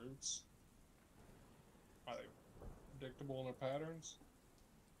similar routes? Are they predictable in their patterns?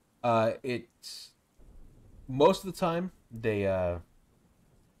 It's most of the time they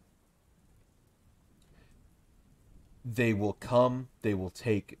will come, they'll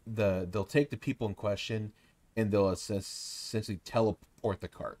take the people in question, and they'll essentially teleport the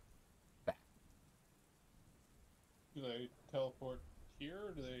cart back. Do they teleport here,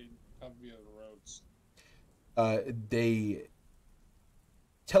 or do they come via the roads? They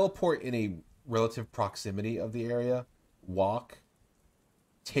teleport in a relative proximity of the area, walk,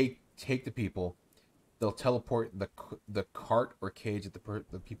 take the people. They'll teleport the cart or cage that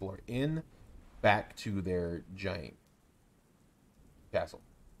the people are in back to their giant castle.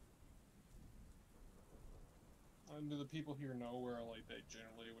 And do the people here know where like they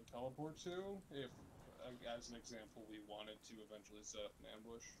generally would teleport to? If, as an example, we wanted to eventually set up an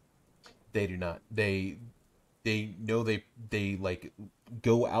ambush. They do not. They know they like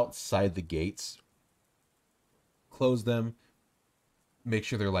go outside the gates, close them, make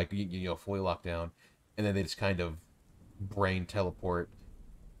sure they're like fully locked down, and then they just kind of brain teleport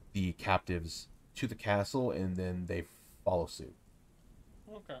the captives to the castle, and then they follow suit.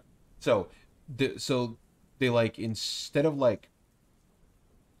 Okay. So they like, instead of like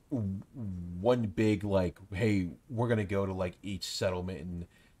one big like, hey, we're gonna go to like each settlement and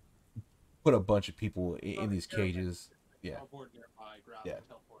put a bunch of people in these cages. Yeah. Teleport nearby, grab Yeah. and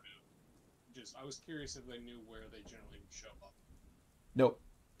teleport out. Just, I was curious if they knew where they generally would show up. Nope.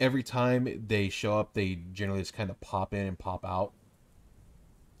 Every time they show up, they generally just kind of pop in and pop out.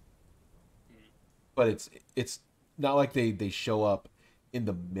 But it's not like they show up in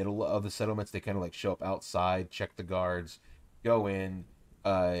the middle of the settlements. They kind of like show up outside, check the guards, go in.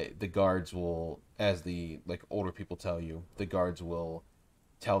 The guards will, as the like older people tell you, the guards will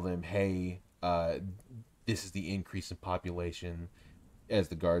tell them, hey, this is the increase in population. As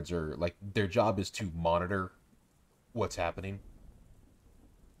the guards are like, their job is to monitor what's happening.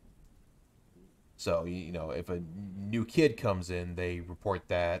 So, if a new kid comes in, they report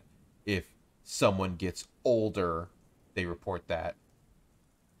that. If someone gets older, they report that.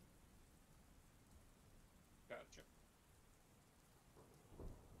 Gotcha.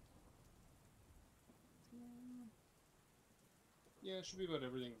 Yeah, it should be about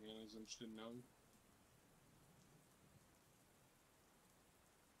everything Annie's interested in knowing.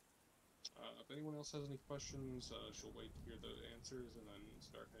 If anyone else has any questions, she'll wait to hear the answers and then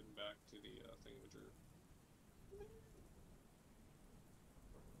start heading back to the thingamager.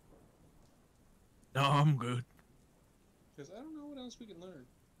 No, I'm good. Because I don't know what else we can learn.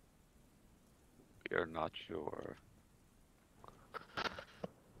 You're not sure.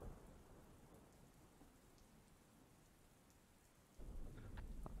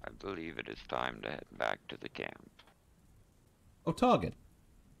 I believe it is time to head back to the camp. Otagan,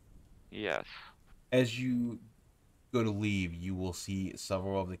 Yes. as you go to leave, you will see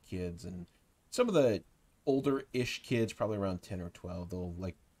several of the kids, and some of the older-ish kids, probably around 10 or 12. They'll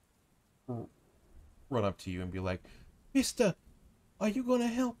like run up to you and be like, "Mister, are you gonna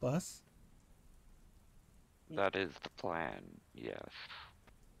help us?" That is the plan, yes.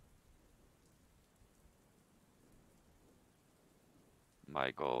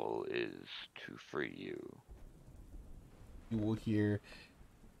 My goal is to free you. You will hear,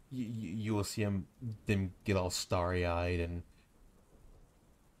 you will see them get all starry-eyed, and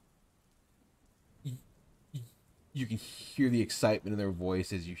you can hear the excitement in their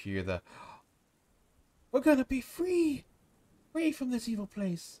voice as you hear the, "We're gonna be free! Free from this evil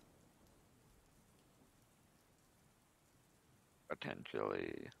place!"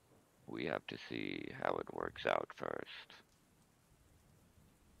 Potentially, we have to see how it works out first.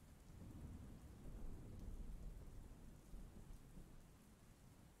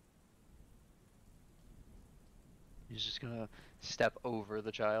 He's just gonna step over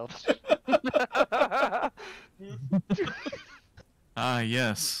the child. Ah,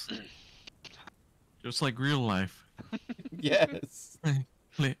 yes. Just like real life. Yes.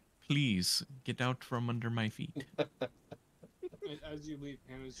 Please get out from under my feet. And as you leave,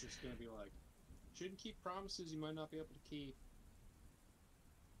 Hannah's just gonna be like, "Shouldn't keep promises you might not be able to keep."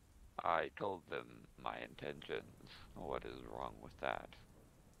 I told them my intentions. What is wrong with that?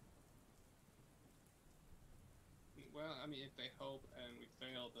 Well, I mean, if they hope and we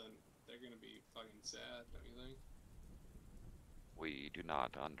fail, then they're gonna be fucking sad, don't you think? We do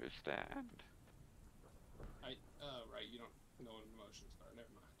not understand. Right, you don't know what emotions are, never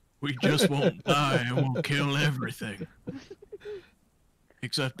mind. We just won't die and we'll kill everything.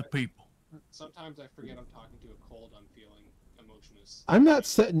 Except the people. Sometimes I forget I'm talking to a cold, unfeeling, emotionless. I'm not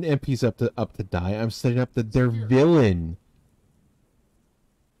setting MPs up to die. I'm setting up their villain.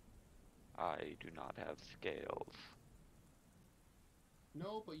 I do not have scales.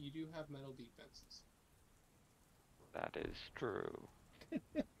 No, but you do have metal defenses. That is true.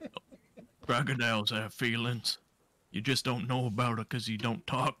 Crocodiles have feelings. You just don't know about it because you don't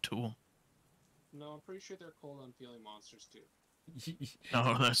talk to them. No, I'm pretty sure they're cold, unfeeling monsters too.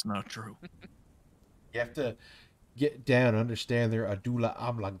 No, that's not true. You have to get down and understand their Adula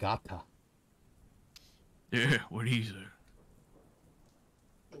Oblongata. Yeah, what he said.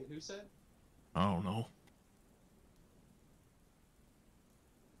 Wait, who said? I don't know.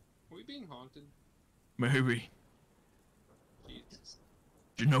 Are we being haunted? Maybe. Jesus.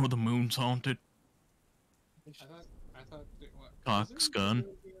 Did you know the moon's haunted? I thought, what? Cock's gun.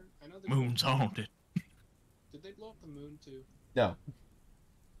 I know there's Moon's haunted. Did they blow up the moon too? No.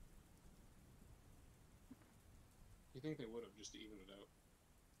 You think they would have just to even it out?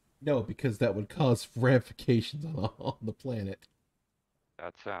 No, because that would cause ramifications on the planet.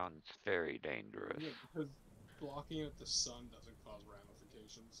 That sounds very dangerous. Yeah, because blocking out the sun doesn't cause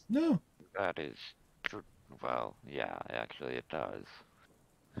ramifications. No. That is true. Well, yeah, actually it does.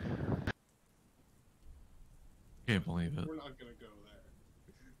 Can't believe it. We're not gonna go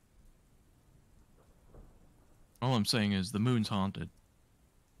there. All I'm saying is the moon's haunted.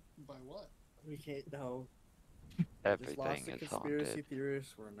 By what? We can't know. Just lost Everything a is conspiracy haunted.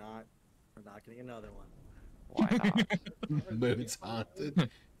 theorist. We're not getting another one. Why not? Moon's haunted.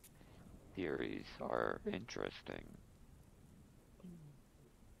 Theories are interesting.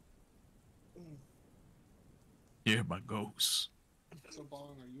 Yeah, by ghosts. So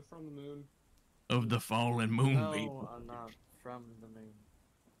Bong, are you from the moon? Of the fallen moon No, people. I'm not from the moon.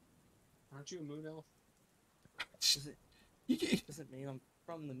 Aren't you a moon elf? Doesn't mean I'm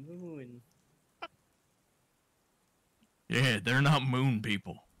from the moon. Yeah, they're not moon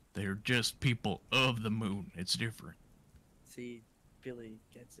people. They're just people of the moon. It's different. See, Billy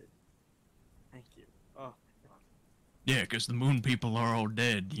gets it. Thank you. Oh, Yeah, 'cause the moon people are all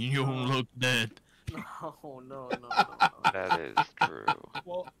dead. You don't look dead. no. That is true.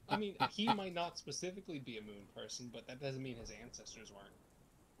 Well, I mean, he might not specifically be a moon person, but that doesn't mean his ancestors weren't.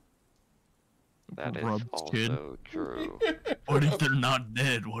 That is Rub's kid. also true. What if they're not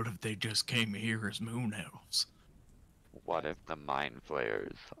dead? What if they just came here as moon elves? What if the mind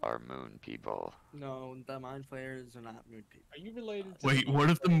flayers are moon people? No, the mind flayers are not moon people. Are you related to? Wait, what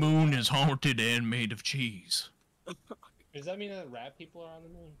if the moon is haunted and made of cheese? Does that mean that rat people are on the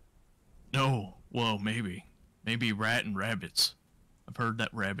moon? No, well, maybe. Maybe rat and rabbits. I've heard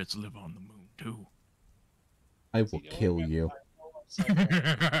that rabbits live on the moon, too. I will kill you.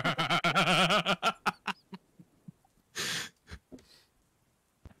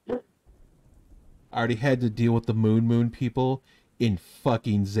 I already had to deal with the moon people in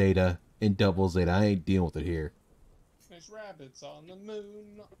fucking Zeta and Double Zeta. I ain't dealing with it here. There's rabbits on the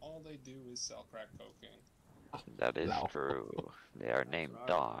moon. All they do is sell crack cocaine. That is No. true. They are named right.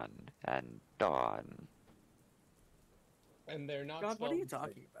 Dawn and Dawn. And they're not. God, what are you spelled-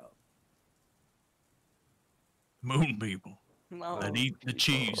 talking about? Moon people No. that eat the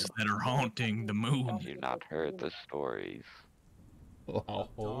cheese that are haunting the moon. Have you not heard the stories? Wow.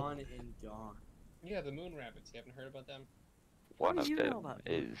 Dawn and Dawn. Yeah, the moon rabbits. You haven't heard about them? One do of you know them about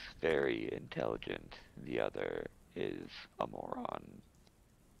is very intelligent. The other is a moron.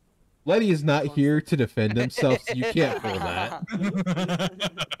 Letty is not here to defend himself, so you can't pull that.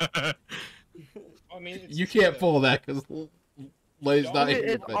 I mean, it's You true can't that- pull that because Letty's Dawn not is- here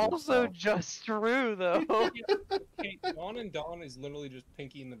to It's defend also himself. just true though. Hey, Dawn and Dawn is literally just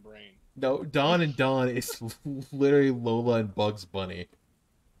Pinky in the Brain. No, Dawn and Dawn is literally Lola and Bugs Bunny.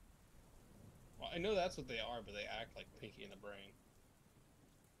 Well, I know that's what they are, but they act like Pinky in the Brain.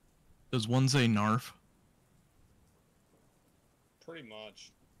 Does one say Narf? Pretty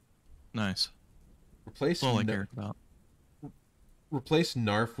much. Nice. Replace That's all I Nar- care about. replace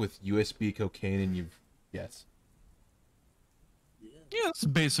Narf with USB cocaine, and you've yes. Yeah, it's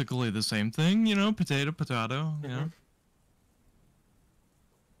basically the same thing, you know, potato, potato, you know.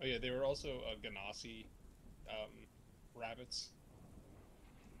 Oh yeah, they were also Ganassi rabbits,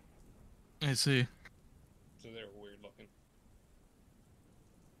 I see. so they were weird looking.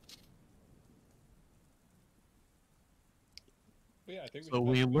 But yeah, I think So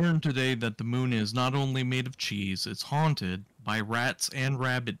we learned today that the moon is not only made of cheese, it's haunted by rats and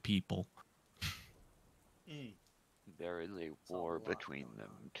rabbit people. Mm. There is a a war lot between going them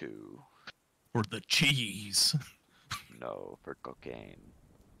on. two. For the cheese. No, for cocaine.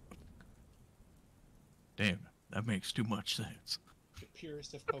 Damn, that makes too much sense. The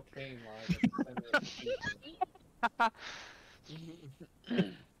purest of cocaine lies at the center of the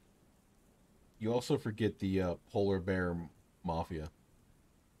future. You also forget the polar bear mafia.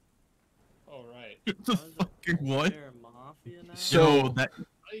 Oh right. The fucking what? Mafia now? So- Yo, that's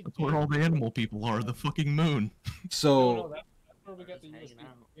where all the animal people are, the fucking moon. So No, that's where we got the Just USB hanging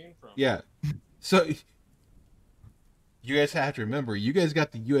out. cocaine from. yeah, so you guys have to remember, you guys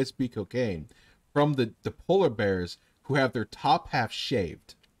got the USB cocaine from the polar bears who have their top half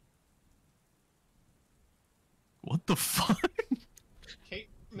shaved. What the fuck? Kate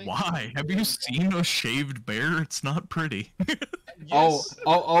makes Why? it Have weird. you seen a shaved bear? It's not pretty. Yes.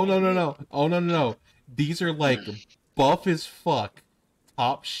 Oh no. These are like buff as fuck,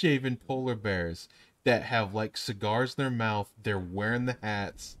 top shaven polar bears that have like cigars in their mouth. They're wearing the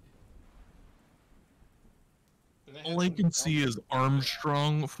hats. And they had All I some can see dumb- is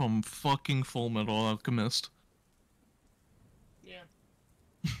Armstrong from fucking Full Metal Alchemist. Yeah.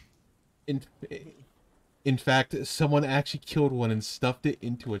 In fact, someone actually killed one and stuffed it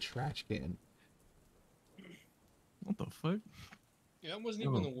into a trash can. What the fuck? Yeah, that wasn't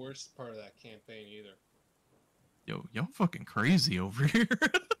Oh. even the worst part of that campaign either. Yo, y'all fucking crazy over here.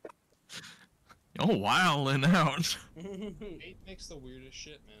 Y'all wildin' out. Kate makes the weirdest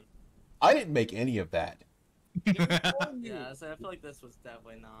shit, man. I didn't make any of that. Yeah, so I feel like this was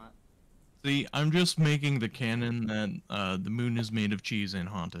definitely not. See, I'm just making the canon that the moon is made of cheese and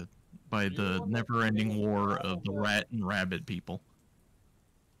haunted by the never-ending war of the rat and rabbit people.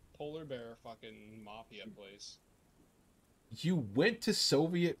 Polar bear fucking mafia place. You went to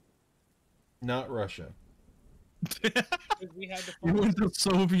Soviet, not Russia. Because we had to You find went to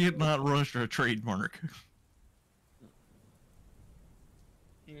Soviet, not Russia trademark.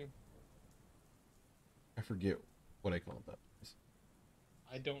 Mm, I forget what I called that.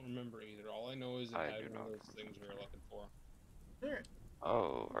 I don't remember either. All I know is it I had do one not of those things we were looking for.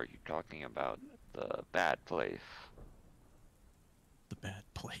 Oh, are you talking about the bad place? The bad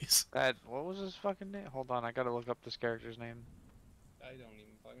place. That what was his fucking name? Hold on, I gotta look up this character's name. I don't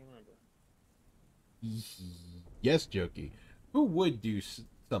even fucking remember. Yes, Jokey. Who would do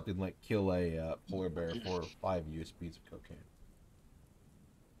something like kill a polar bear for 5 USBs of cocaine?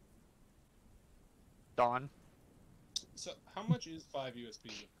 Dawn. So, how much is 5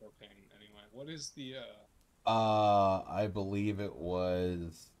 USBs of cocaine anyway? What is the I believe it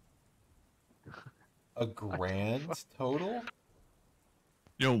was $1,000 total.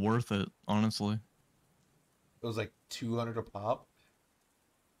 Yo, worth it, honestly. It was like 200 a pop,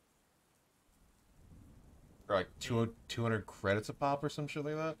 or like 200 credits a pop, or some shit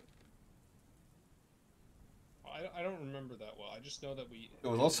like that. I don't remember that well. I just know that we. It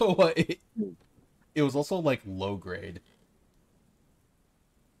was also like it was also like low grade.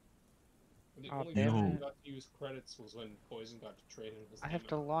 The Oh, only damn time it. we got to use credits was when Poison got to trade in his I name have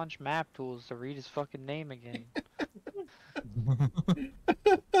to out. launch map tools to read his fucking name again.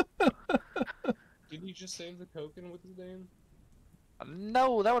 Did you just save the token with his name?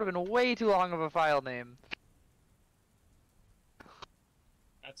 No, that would have been way too long of a file name.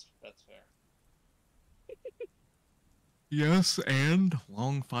 That's fair. Yes, and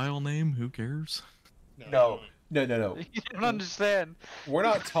long file name, who cares? No. No. You don't understand. We're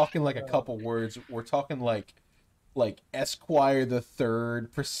not talking like a couple words. We're talking like Esquire the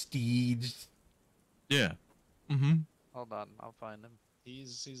Third, Prestige. Yeah. Mm-hmm. Hold on, I'll find him.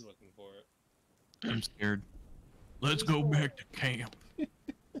 He's looking for it. I'm scared. Let's go back to camp. I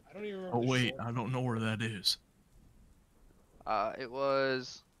don't even remember. Oh the wait, short- I don't know where that is. It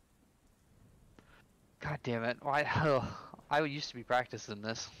was. God damn it! Why? I used to be practicing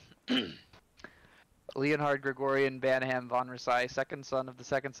this. Leonhard Gregorian Banham von Versailles, second son of the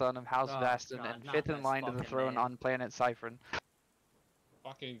second son of House Oh, Vastin, God, and not fifth in this line to the fucking throne name. on planet Cyphron.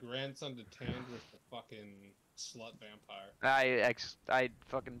 Fucking grandson to Tandris, the fucking slut vampire. I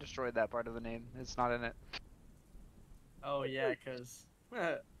fucking destroyed that part of the name. It's not in it. Oh yeah, because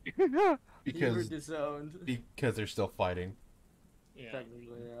you were Because disowned. they're still fighting. Yeah.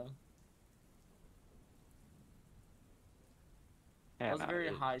 Technically, yeah. That was Hannah very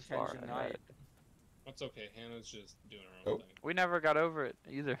is high far tension ahead. night. That's okay. Hannah's just doing her own Oh. thing. We never got over it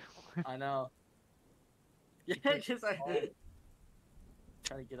either. I know. Yeah, because I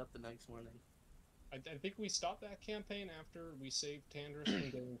trying to get up the next morning. I think we stopped that campaign after we saved Tandris from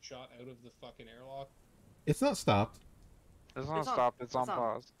getting shot out of the fucking airlock. It's not stopped. It's not It's on- stopped. It's on it's on-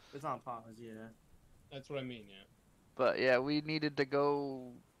 pause. It's on pause, yeah. That's what I mean, yeah. But yeah, we needed to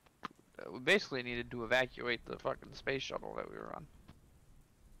go. We basically needed to evacuate the fucking space shuttle that we were on.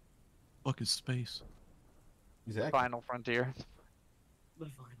 Fuck is space. Exactly. Final frontier. The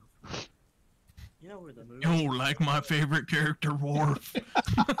final. You know where the movie? Yo, like my favorite character, Worf.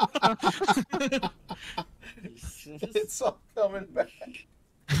 It's all coming back.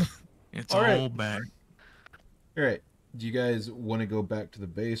 It's All right. all back. All right. Do you guys want to go back to the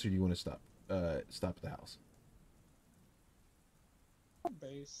base, or do you want to stop at the house?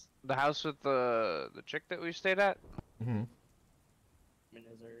 Base. The house with the chick that we stayed at. Mm-hmm. I mean,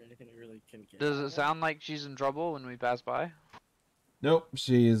 is there anything we really can get? Does out it of sound like she's in trouble when we pass by? Nope.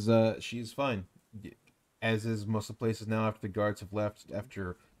 She's fine. As is most of the places now after the guards have left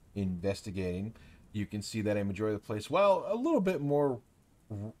after investigating. You can see that a majority of the place, well, a little bit more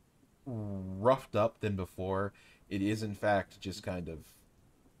roughed up than before. It is in fact just kind of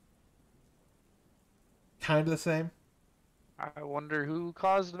the same. I wonder who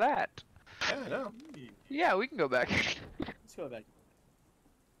caused that. Yeah, I know. Yeah, we can go back. Let's go back.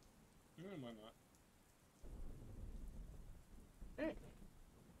 Why not?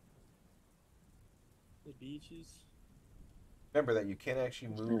 The beaches. Remember that you can actually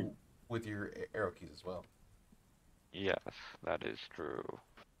move with your arrow keys as well. Yes, that is true.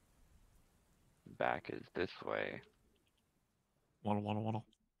 Back is this way. Waddle, waddle, waddle.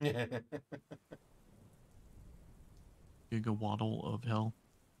 Giga waddle of hell.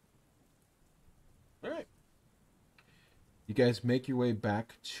 All right. You guys make your way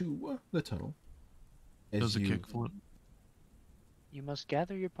back to the tunnel. As Does a you- kickflip. You must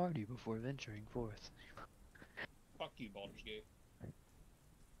gather your party before venturing forth. Fuck you, Baldur's Gate.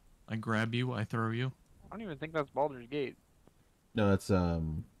 I grab you, I throw you. I don't even think that's Baldur's Gate. No, it's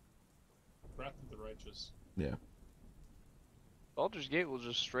Breath of the Righteous. Baldur's Gate will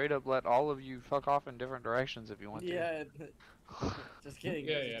just straight up let all of you fuck off in different directions if you want to. Yeah. Just kidding.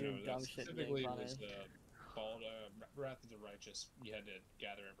 Yeah, just yeah, no. doing dumb That's shit and specifically, getting it was punished. Wrath of the Righteous. You had to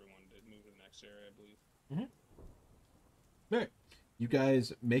gather everyone to move to the next area, I believe. Right. You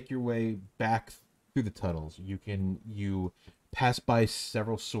guys make your way back through the tunnels. You pass by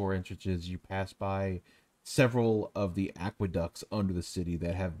several sewer entrances. You pass by several of the aqueducts under the city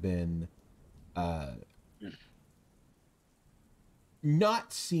that have been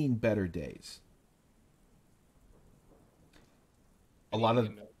not seen better days. A lot of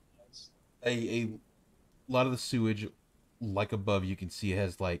a lot of the sewage, like above, you can see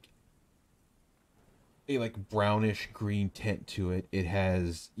has like a brownish green tint to it. It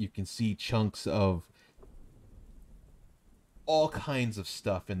has, you can see chunks of all kinds of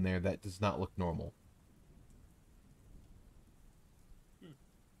stuff in there that does not look normal.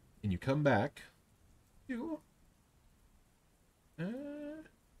 And you come back to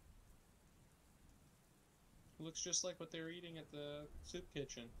Looks just like what they were eating at the soup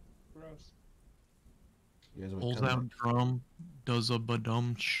kitchen. Gross. you guys would Pulls come out drum, does a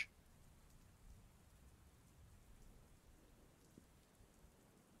badumch.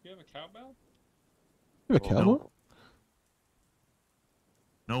 You have a cowbell? You have a Oh, cowbell?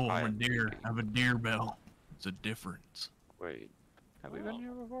 No, I I'm a am deer. thinking. I have a deer bell. It's a difference. Wait, have we been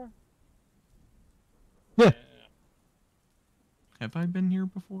here before? Yeah. Have I been here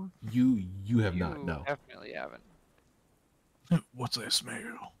before? You have not, You no. definitely haven't. What's that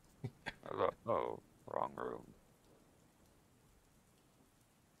smell? Oh, wrong room.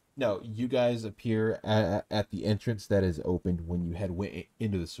 No, you guys appear at the entrance that is opened when you went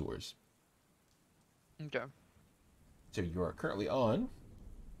into the sewers. Okay. So you are currently on.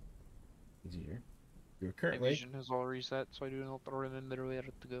 Easier. You're My currently. vision has all reset, so I do not remember where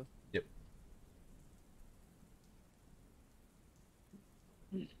to go. Yep.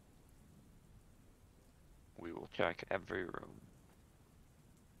 We will check every room.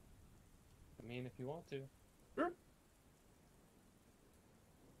 I mean, if you want to.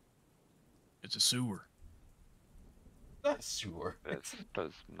 It's a sewer. Not sewer. This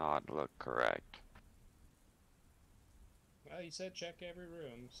does not look correct. Well, you said check every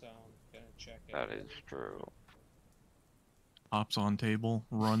room, so I'm gonna check That every is true. Hops on table,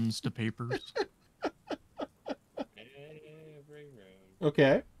 runs to papers. every room.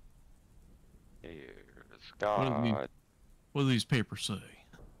 Okay. Here's What do you- God. What do these papers say?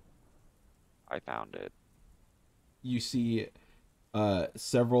 I found it. You see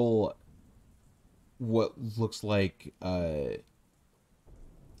several what looks like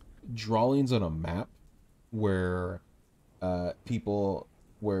drawings on a map where people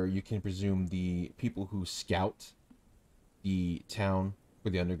where you can presume the people who scout the town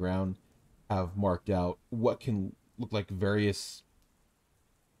for the underground have marked out what can look like various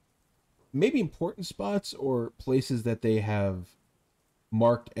maybe important spots or places that they have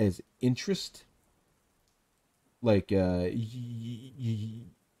marked as interest. Like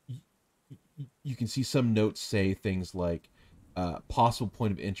you can see some notes say things like possible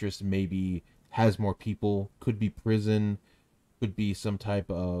point of interest maybe has more people, could be prison, could be some type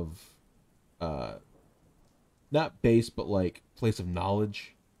of not base but like place of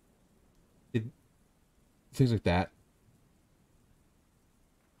knowledge, things like that.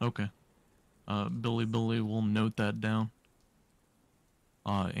 Okay. Billy will note that down.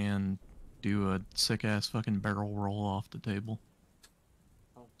 And do a sick ass fucking barrel roll off the table.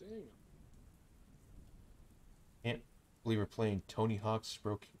 Oh, dang. Can't believe we're playing Tony Hawk's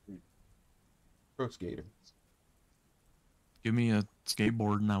Pro Skater. Give me a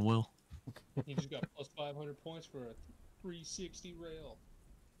skateboard and I will. He just got plus 500 points for a 360 rail.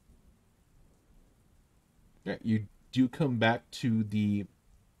 Yeah, you do come back to the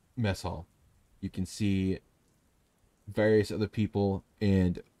mess hall. You can see various other people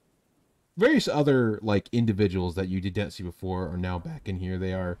and various other like individuals that you did not see before are now back in here.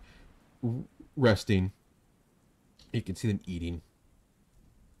 They are resting. You can see them eating.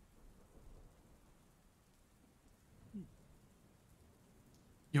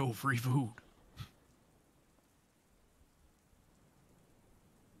 Yo, free food.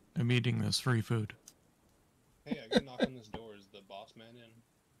 I'm eating this free food. Hey, I gotta knock on this door. Is the boss man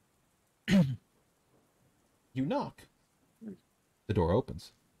in? You knock. The door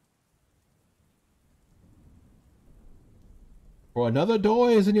opens. For another door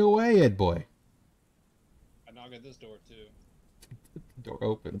is in your way, Ed boy. I knock at this door too. The door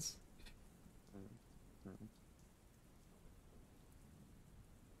opens.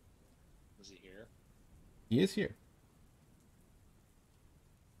 Is he here? He is here.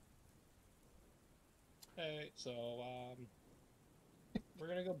 Hey, so we're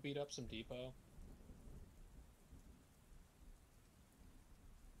gonna go beat up some depot.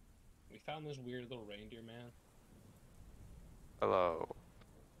 We found this weird little reindeer man. Hello.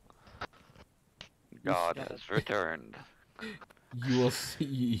 God has returned. You will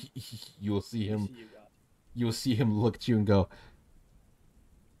see. You will see him. See you guys. You will see him look at you and go.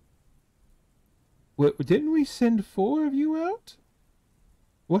 What? Didn't we send 4 of you out?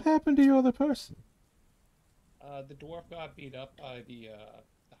 What happened to your other person? The dwarf got beat up by the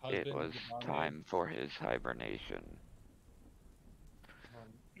husband. It was of the barmaid. time for his hibernation.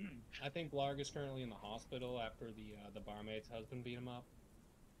 I think Blarg is currently in the hospital after the barmaid's husband beat him up.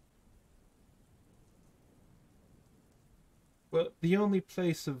 Well, the only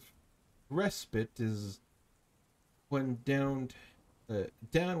place of respite is when down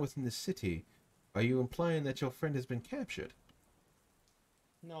within the city. Are you implying that your friend has been captured?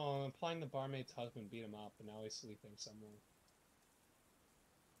 No, I'm implying the barmaid's husband beat him up, and now he's sleeping somewhere.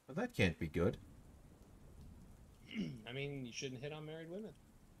 Well, that can't be good. I mean, you shouldn't hit on married women.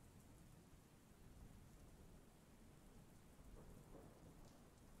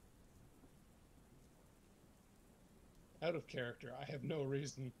 Out of character, I have no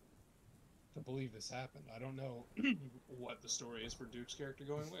reason to believe this happened. I don't know what the story is for Duke's character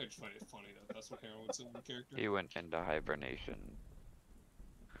going away. I just find it funny that that's what Harold would say in the character. He went into hibernation.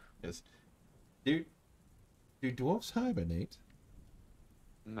 Yes. Do dwarfs hibernate?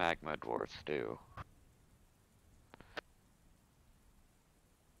 Magma dwarfs do.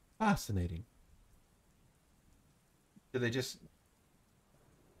 Fascinating. Do they just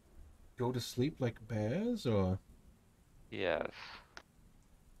go to sleep like bears, or? Yes.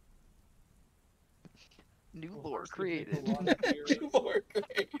 New Well, lore first they drink created. a lot of beer. Lord,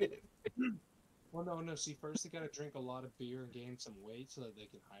 created. Well, no. See, first they gotta drink a lot of beer and gain some weight so that they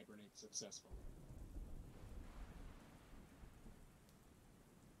can hibernate successfully.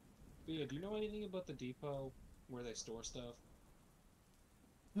 But yeah, do you know anything about the depot where they store stuff?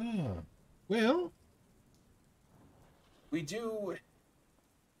 Ah, well, We do.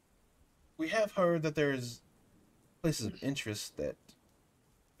 We have heard that there's places of interest that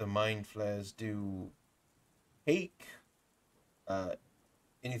the mind flayers do take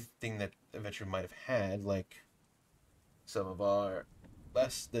anything that Adventure might have had, like some of our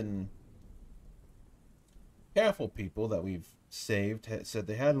less than careful people that we've saved said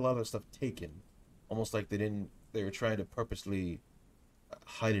they had a lot of stuff taken, almost like they were trying to purposely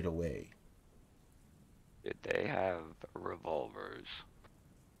hide it away. Did they have revolvers?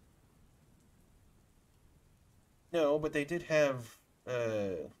 No, but they did have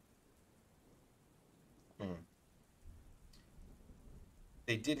they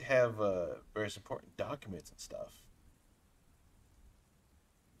did have various important documents and stuff.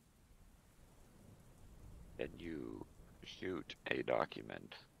 Can you shoot a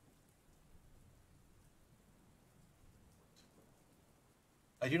document?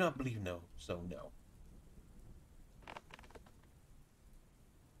 I do not believe no, so no.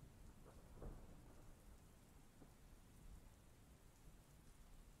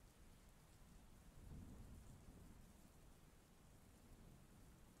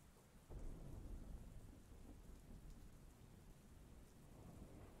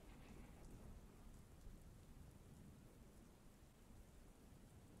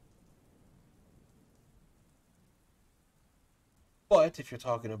 But if you're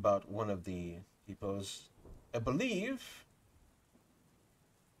talking about one of the depots, I believe,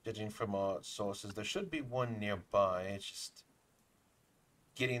 judging from our sources, there should be one nearby. It's just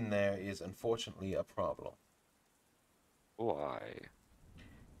getting there is unfortunately a problem. Why?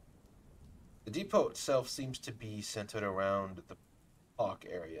 The depot itself seems to be centered around the park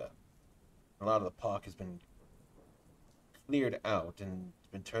area. A lot of the park has been cleared out and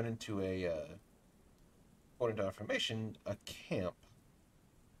been turned into according to our information, a camp.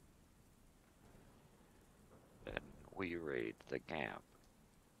 Then we raid the camp.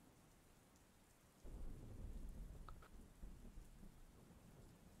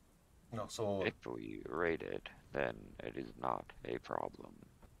 No, so If we raid it, then it is not a problem.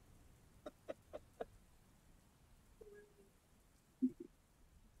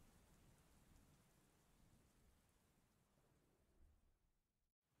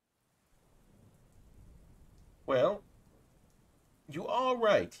 well, you are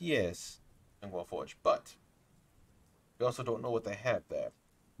right, yes, in Warforge, but we also don't know what they have there.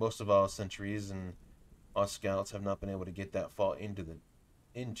 Most of our sentries and our scouts have not been able to get that far into the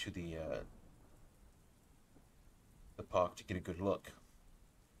park to get a good look.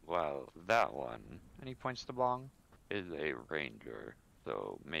 Well, that one And he points to Bong. is a ranger,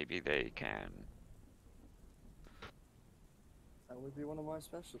 so maybe they can. That would be one of my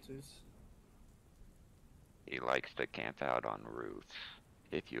specialties. He likes to camp out on roofs.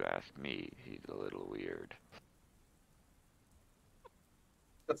 If you ask me, he's a little weird.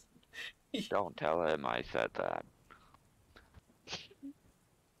 Don't tell him I said that.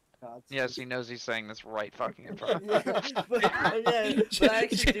 God, Yes, he knows he's saying this right fucking in front of yeah, him. but I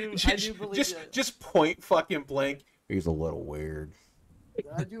actually do. I do believe that. Just point fucking blank. He's a little weird.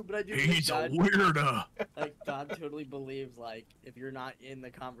 I do, but I do. He's a God, weirdo. like God totally believes like if you're not in the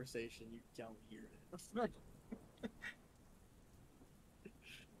conversation, you don't hear it.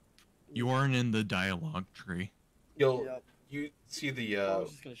 You aren't in the dialogue tree. Yep. You see the I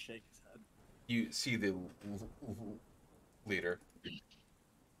was just gonna shake his head. you see the leader.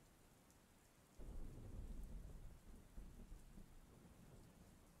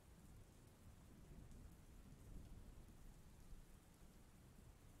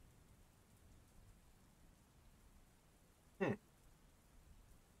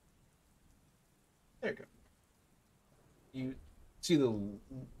 There you go. You see the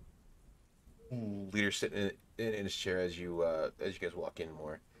leader sitting in his chair as you guys walk in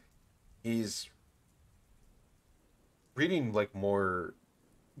more. He's reading like more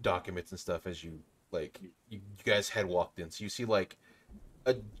documents and stuff as you guys had walked in. So you see like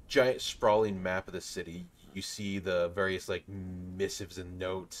a giant sprawling map of the city. You see the various like missives and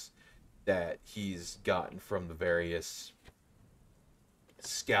notes that he's gotten from the various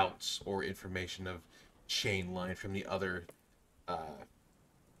scouts or information of chain line from the other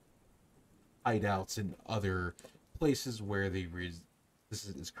hideouts and other places where they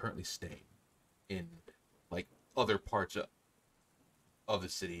is currently staying in like other parts of the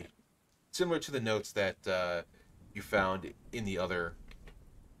city, similar to the notes that you found in the other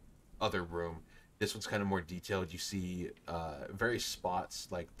room. This one's kind of more detailed. You see various spots,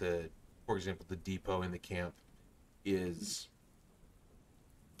 like for example, the depot in the camp is.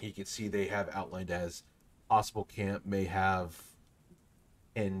 You can see they have outlined as possible camp may have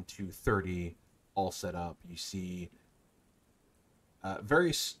 10 to 30 all set up. You see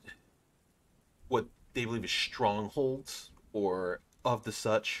various what they believe is strongholds or of the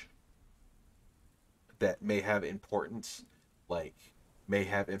such that may have importance, like may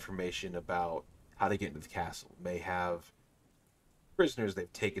have information about how to get into the castle, may have prisoners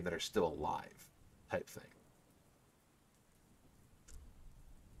they've taken that are still alive, type thing.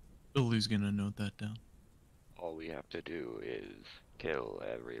 Billy's gonna note that down. All we have to do is kill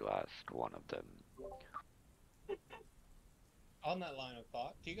every last one of them. On that line of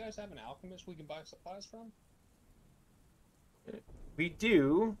thought, do you guys have an alchemist we can buy supplies from? We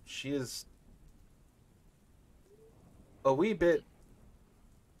do. She is a wee bit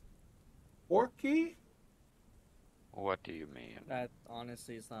quirky. What do you mean? That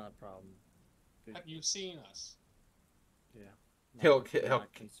honestly is not a problem. Have you seen us? Yeah. He'll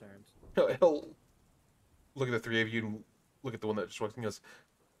Not concerned. he'll look at the three of you and look at the one that just walks in and goes,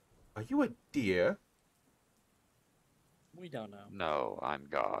 "Are you a deer?" We don't know. No, I'm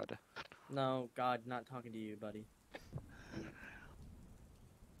God. No, God, not talking to you, buddy.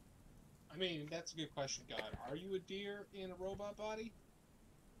 I mean, that's a good question, God. Are you a deer in a robot body?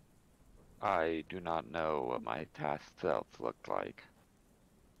 I do not know what my past self looked like.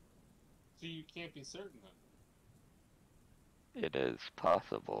 So you can't be certain then. It is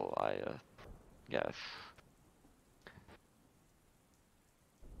possible, I guess.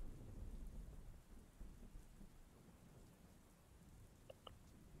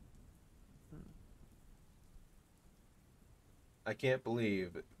 I can't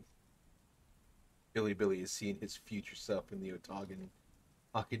believe Billy is seeing his future self in the Otagan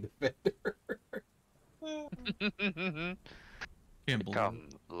hockey defender. Can't believe it. Become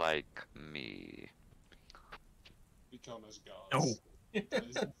like me. Become as gods.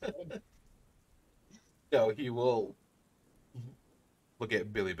 No. No, he will look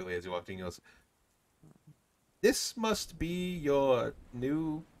at Billy as he walks in and goes, "This must be your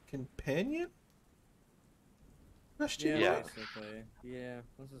new companion?" Question Yeah, mark? basically. Yeah,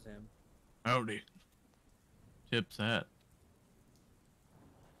 this is him. Howdy. Tip's hat.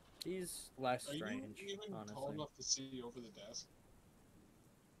 He's less Are strange, you even tall honestly. enough to see over the desk?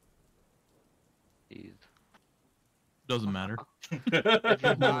 He's Doesn't matter. If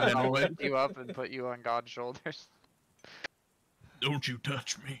you not, I'll Anyway. lift you up and put you on God's shoulders. Don't you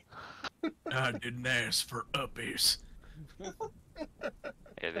touch me. I didn't ask for uppies.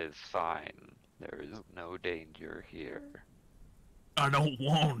 It is fine. There is no danger here. I don't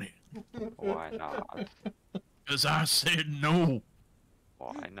want it. Why not? 'Cause I said no.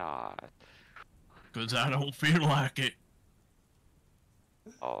 Why not? 'Cause I don't feel like it.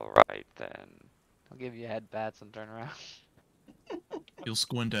 Alright then. I'll give you head pats and turn around. He'll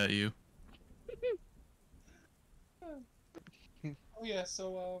squint at you. Oh yeah,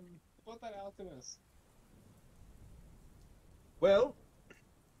 so about that alchemist. Well,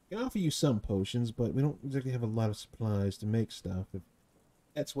 I can offer you some potions, but we don't exactly have a lot of supplies to make stuff, if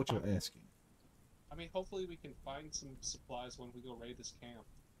that's what you're asking. I mean, hopefully we can find some supplies when we go raid this camp.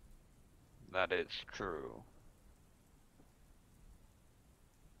 That is true.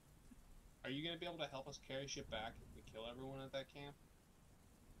 Are you gonna be able to help us carry shit back if we kill everyone at that camp?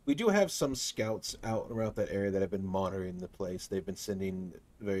 We do have some scouts out around that area that have been monitoring the place. They've been sending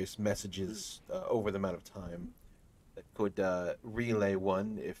various messages over the amount of time that could relay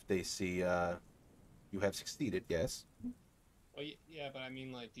one if they see you have succeeded, yes? Well, yeah, but I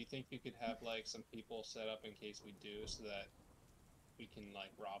mean, like, do you think you could have like some people set up in case we do, so that we can like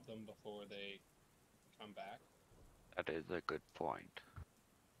rob them before they come back? That is a good point.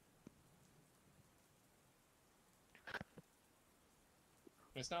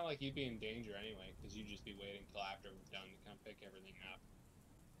 It's not like you'd be in danger anyway, because you'd just be waiting till after we're done to come pick everything up.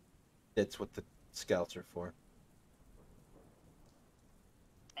 That's what the scouts are for.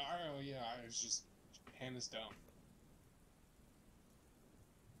 Oh yeah, I was just hand us down.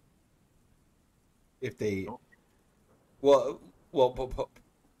 If they, well, I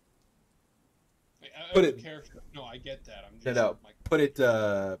Put don't it- care. No, I get that. I'm just no. like, Put it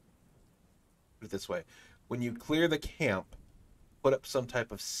this way: when you clear the camp, put up some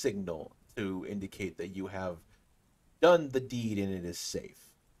type of signal to indicate that you have done the deed and it is safe.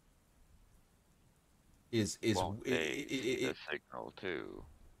 is Won't they see the signal too?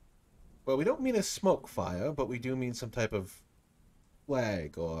 well, we don't mean a smoke fire, but we do mean some type of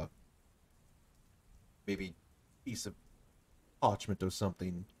flag or maybe piece of parchment or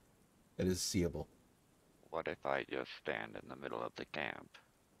something that is seeable. What if I just stand in the middle of the camp?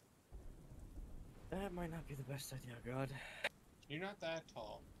 That might not be the best idea, God. You're not that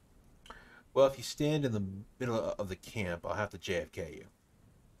tall. Well, if you stand in the middle of the camp, I'll have to JFK you.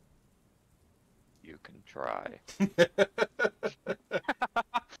 You can try.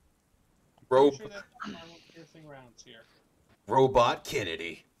 Ro- I'm sure that's not piercing rounds here. Robot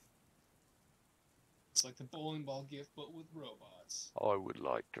Kennedy. It's like the bowling ball gift, but with robots. I would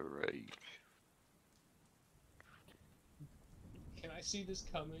like to rage. Can I see this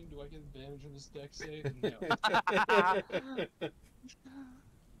coming? Do I get advantage of this deck save? No.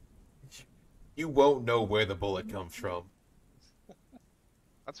 You won't know where the bullet comes from.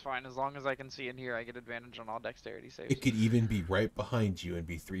 That's fine, as long as I can see in here, I get advantage on all dexterity saves. It could even be right behind you and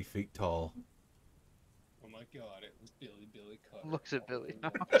be 3 feet tall. Oh my god, it was Billy Cutter. Looks at Billy.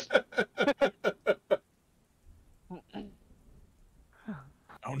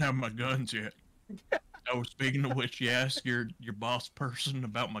 I don't have my guns yet. Oh, speaking of which, you asked your boss person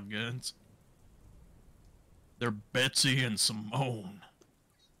about my guns. They're Betsy and Simone.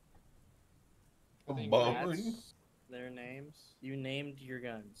 I think Bum. That's their names. You named your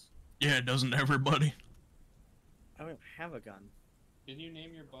guns. Yeah, doesn't everybody? I don't have a gun. Did you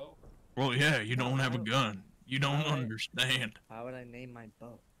name your bow? Well, yeah, you don't have a gun. You don't Alright. understand. How would I name my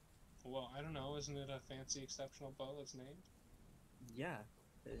bow? Well, I don't know. Isn't it a fancy, exceptional bow that's named? Yeah,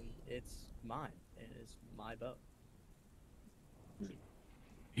 it's mine. It is my bow.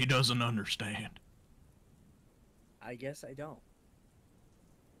 He doesn't understand. I guess I don't.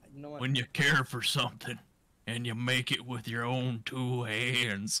 You know what? When you care for something and you make it with your own 2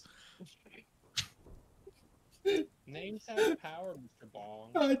 hands. Names have power, Mr. Bong.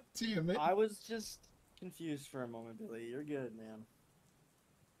 God damn it. I was just confused for a moment, Billy. You're good, man.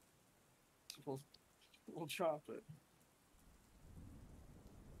 We'll chop it.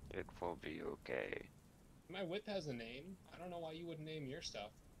 It will be okay. My whip has a name. I don't know why you wouldn't name your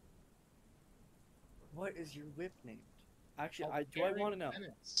stuff. What is your whip named? Actually, Oh, I Gary want to know.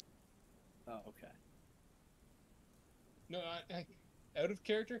 Penance. Oh, okay. No, out of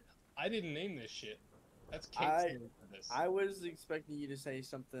character, I didn't name this shit. That's Kate's I- name for this. I was expecting you to say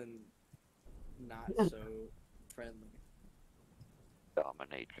something not so friendly.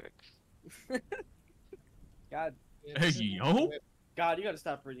 Dominatrix. God, Yeah, Hey, this is my yo. whip. God, you gotta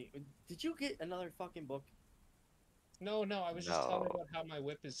stop reading. Did you get another fucking book? No, I was just telling No. about how my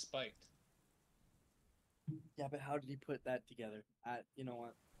whip is spiked. Yeah, but how did he put that together? You know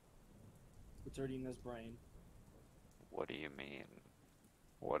what? It's already in his brain. What do you mean?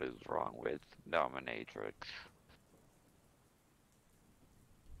 What is wrong with Dominatrix?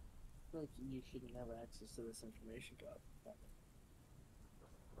 I feel like you shouldn't have access to this information, God.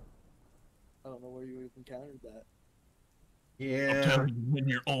 I don't know where you even encountered that. I'll Yeah. tell you when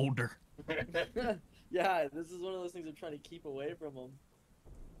you're older. Yeah, this is one of those things I'm trying to keep away from him.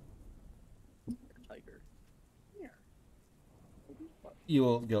 Tiger. Here. You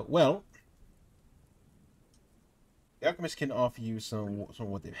will go, well, the alchemist can offer you some of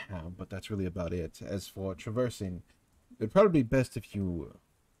what they have, but that's really about it. As for traversing, it'd probably be best if you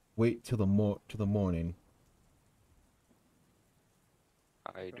wait till the morning.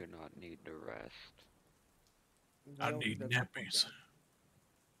 I do not need to rest. I don't think need that's nappies.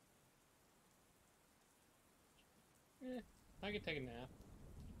 I could take a nap.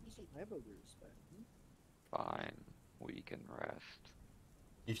 I have a respect. Fine, we can rest.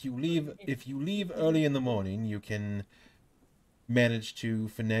 If you leave early in the morning, you can manage to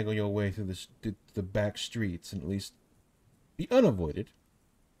finagle your way through the back streets and at least be unavoided.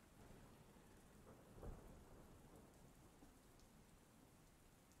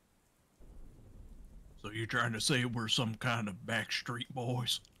 So you're trying to say we're some kind of backstreet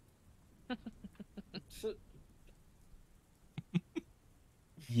boys?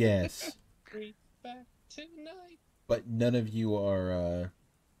 Yes, Free back tonight. but none of you are.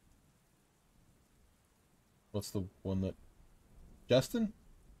 What's the one that? Justin?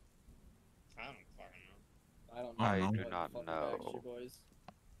 I don't fucking know. I don't I know. don't know. what the not fuck know. Backstreet Boys.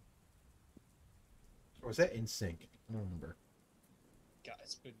 Or was that in sync? I don't remember.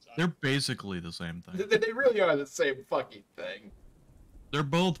 Guys, but They're basically the same thing. They really are the same fucking thing. They're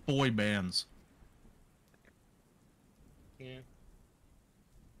both boy bands. yeah.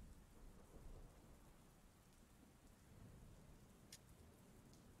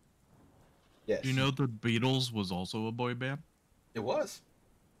 Yes. Do you know the Beatles was also a boy band? It was.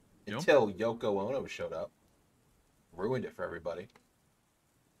 Yep. Until Yoko Ono showed up. Ruined it for everybody.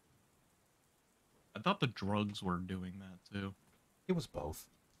 I thought the drugs were doing that too. It was both.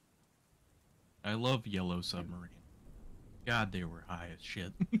 I love Yellow Submarine. God, they were high as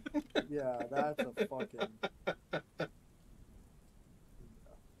shit. Yeah, that's a fucking.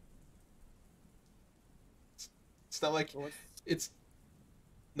 It's not like What's- it's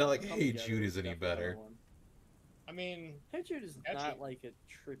not like Come Hey Together Jude is is any definitely another better. one. I mean, Hey Jude is Actually- not like a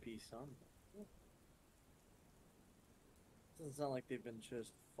trippy song. Doesn't sound like they've been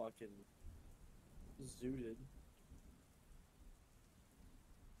just fucking zooted.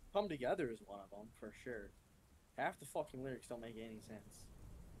 Come Together is one of them for sure. Half the fucking lyrics don't make any sense.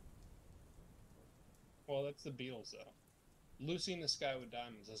 well, that's the Beatles though. Lucy in the Sky with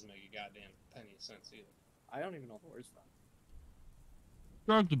Diamonds doesn't make a goddamn penny of sense either. I don't even know the words though.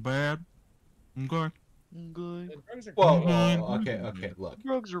 Drugs are bad. Okay. Okay. The drugs are Well, cool, okay, look.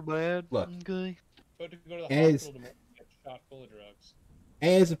 Drugs are bad. Look. Okay. but to go to the As- hospital tomorrow and get shot full of drugs.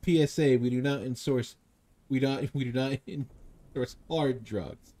 As a PSA, we do not endorse endorse hard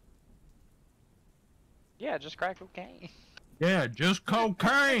drugs. Yeah, just crack cocaine. Yeah, just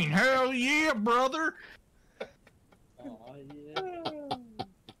cocaine. Hell yeah, brother. Oh yeah.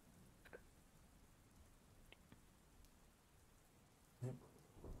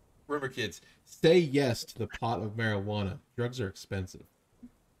 Remember, kids, say yes to the pot of marijuana. Drugs are expensive.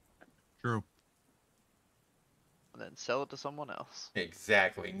 True. And then sell it to someone else.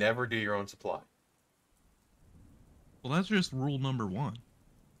 Exactly. Never do your own supply. Well, that's just rule number one.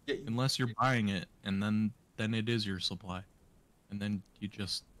 Yeah, Unless you're buying it, and then it is your supply, and then you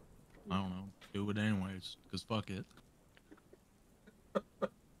just, I don't know, do it anyways, cause fuck it.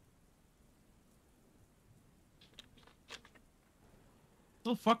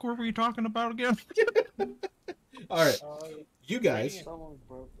 The fuck were we talking about again? All right, Uh, you guys, Someone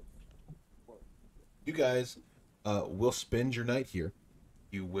broke will spend your night here.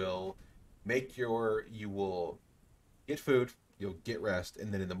 You will get food, you'll get rest,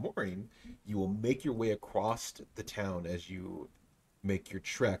 and then in the morning you will make your way across the town as you make your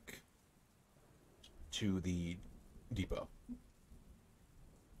trek to the depot,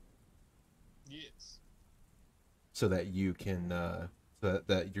 yes. so that you can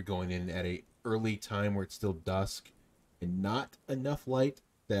that you're going in at a early time where it's still dusk and not enough light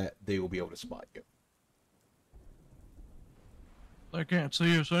that they will be able to spot you. They can't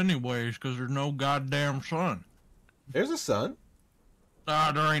see us anyways, cause there's no goddamn sun. There's a sun.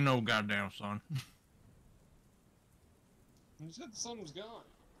 Ah, there ain't no goddamn sun. You said the sun was gone.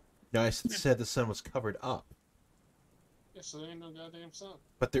 No, I said the sun was covered up, Yeah, so there ain't no goddamn sun.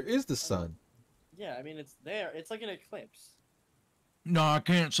 but there is the sun. Yeah, I mean it's there. It's like an eclipse. No, I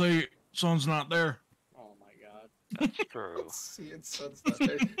can't see. Sun's not there. Oh my god. That's true. See it, sun's not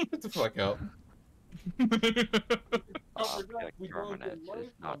there. Get the fuck out. forgot we Object don't get permanence light is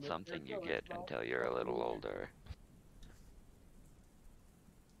not from it. something you That's get not until you're a little fucking older.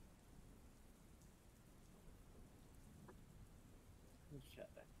 Okay.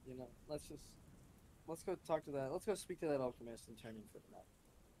 You know, let's go talk to that. Let's go speak to that alchemist and turn in for the night.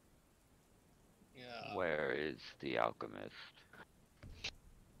 Yeah. Where is the alchemist?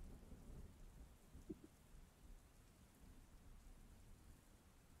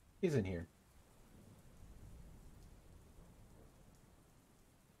 He's in here.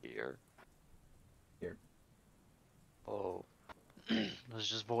 Here. Here. Oh. It was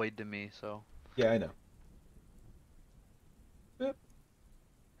just void to me, so. Yeah, I know.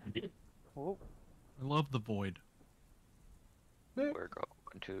 Oh. I love the void. We're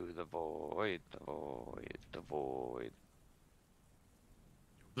going to the void, the void, the void.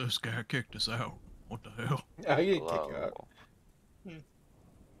 This guy kicked us out. What the hell? Oh, you didn't kick you Hello. out.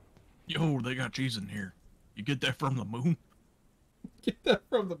 Yo, they got cheese in here. You get that from the moon? Get that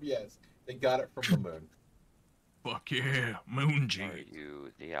from the yes. They got it from the moon. Fuck yeah, moon Are cheese.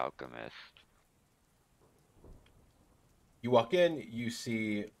 you the alchemist? You walk in, you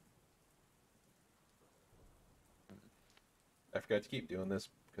see. I forgot to keep doing this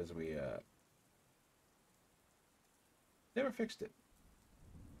because we never fixed it.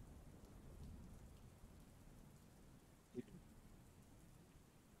 You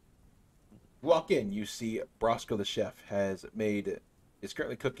walk in, you see Brosco the chef is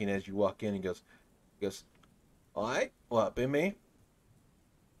currently cooking as you walk in. He goes, alright, what, been me?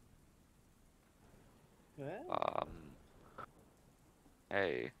 Yeah.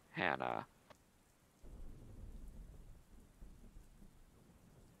 Hey, Hannah.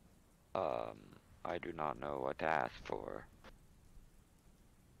 I do not know what to ask for.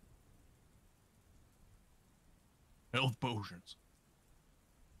 Health potions.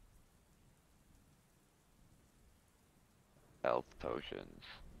 health potions.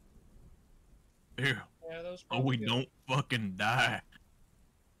 Yeah. Yeah, those. Oh, we probably don't fucking die.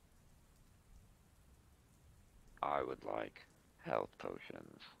 I would like health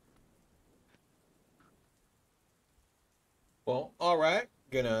potions. Well, all right.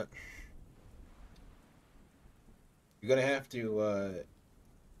 You're gonna have to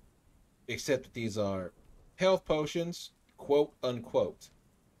accept that these are health potions, quote unquote.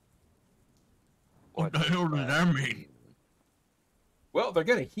 What the does hell does that mean? Well, they're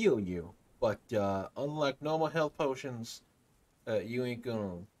gonna heal you, but unlike normal health potions, you ain't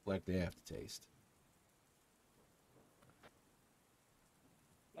gonna like the aftertaste.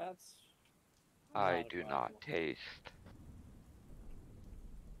 That's. I not a do problem. not taste.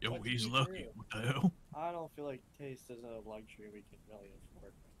 Yo, What did he's you lucky. do? What the hell? I don't feel like taste is a luxury we can really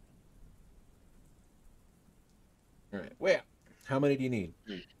afford. All right. Well, how many do you need?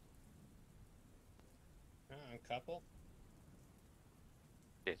 A couple.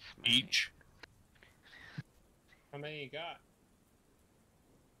 It's many. Each. How many you got?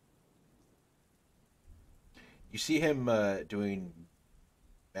 You see him doing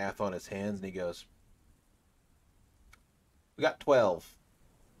math on his hands, and he goes, "We got 12.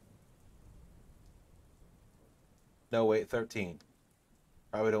 No, wait, 13.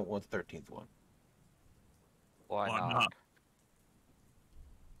 Probably don't want the 13th one. Why Why not? not?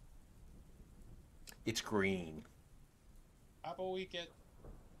 It's green." How about we get?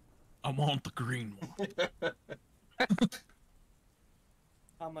 I want the green one.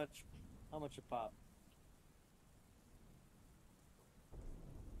 How much? How much a pop?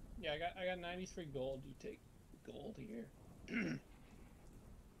 Yeah, I got 93 gold. You take gold here.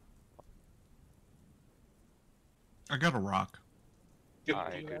 I got a rock.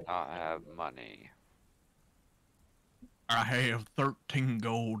 I do not have money. I have 13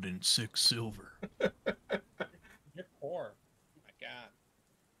 gold and 6 silver. You're poor. Oh my God.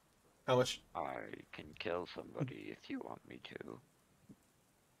 How much? I can kill somebody if you want me to.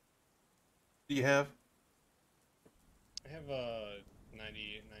 Do you have? I have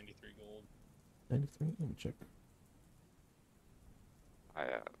 93 gold. 93. Let me check. I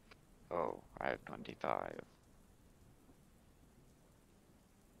have. Oh, I have 25.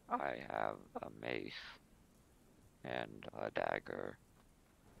 I have a mace and a dagger.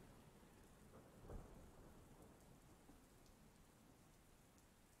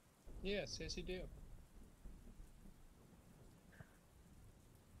 Yes, yes you do.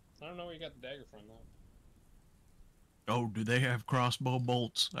 I don't know where you got the dagger from though. Oh, do they have crossbow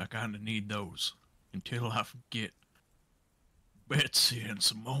bolts? I kind of need those until I get Betsy and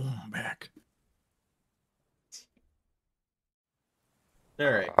Simone back. All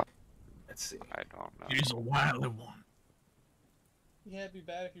right. Uh, Let's see. I don't know. He's a wily one. Yeah, it'd be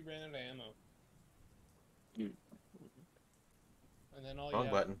bad if you ran out of ammo. And then all Wrong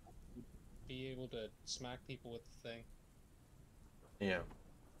you button. be able to smack people with the thing. Yeah.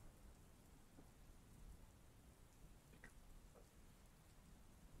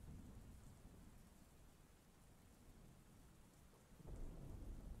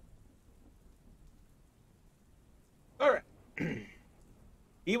 All right.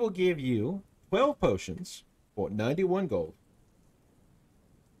 He will give you 12 potions for 91 gold.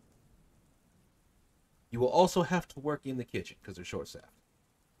 You will also have to work in the kitchen because they're short-staffed.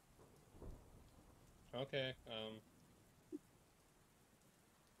 Okay, I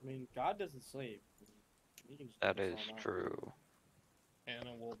mean, God doesn't sleep. He can just That do is this all night. true.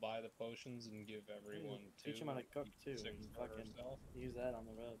 Anna will buy the potions and give everyone two. Teach him how to cook too. Six And for fucking herself. use that on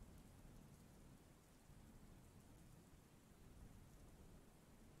the road.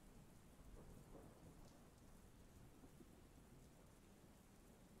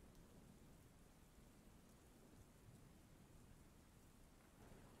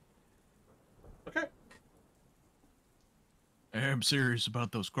 Okay. I am serious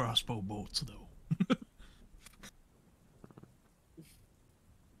about those crossbow bolts, though.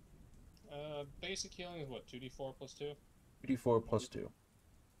 Basic healing is what, 2d4 plus 2? 2d4 plus 2.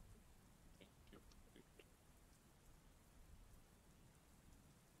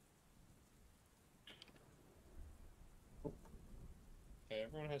 Okay,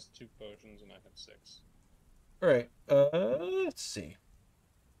 everyone has 2 potions and I have 6. All right. Let's see.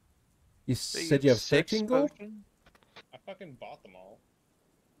 You So said you have 6 13 gold? potions? I fucking bought them all.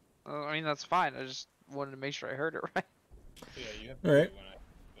 I mean, that's fine. I just wanted to make sure I heard it right. So yeah, you have All right. 2 and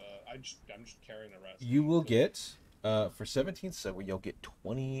I'm just carrying the rest. You will get for 17 silver. You'll get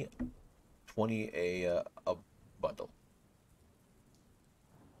 20 a bundle.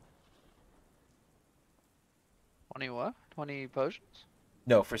 20 what? 20 potions?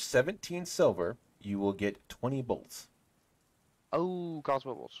 No, for 17 silver, you will get 20 bolts. Oh,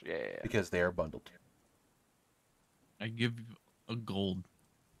 crossbow bolts. Yeah, yeah, yeah. because they are bundled. I give you a gold.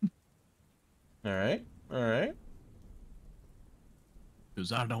 All right, all right.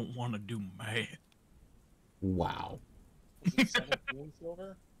 Because I don't want to do math. Wow. Was it 17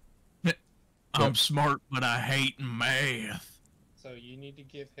 silver? I'm smart, but I hate math. So you need to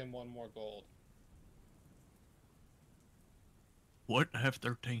give him 1 more gold. What? I have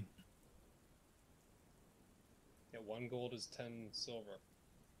 13. Yeah, 1 gold is 10 silver.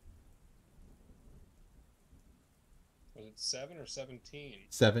 Was it 7 or 17?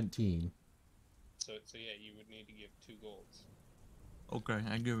 17. So yeah, you would need to give 2 golds. Okay,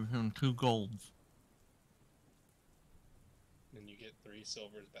 I give him 2 golds. Then you get 3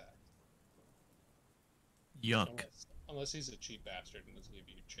 silvers back. Yuck. Unless he's a cheap bastard and doesn't give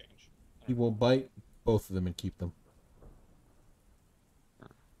you change. I He don't will know. bite both of them and keep them.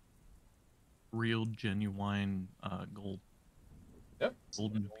 Real, genuine gold. Yep.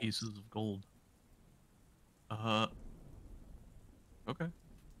 Golden pieces of gold. Okay.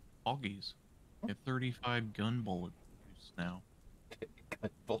 Foggies. I have 35 gun bullet use now.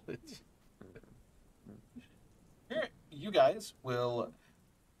 Bullets. Here, you guys will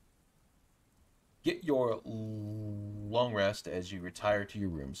get your long rest as you retire to your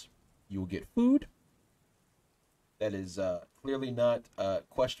rooms. You will get food. That is clearly not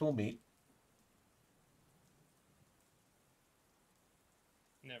questionable meat.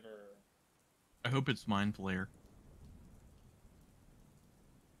 Never. I hope it's Mind Flayer.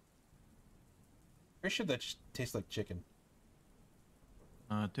 Pretty sure that tastes like chicken.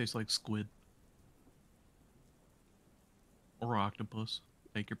 It tastes like squid. Or octopus.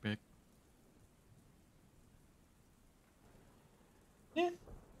 Take your pick. Yeah.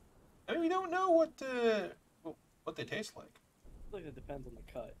 I mean, we don't know what they taste like. I feel like it depends on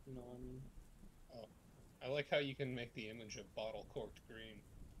the cut, you know what I mean? I like how you can make the image of bottle corked green.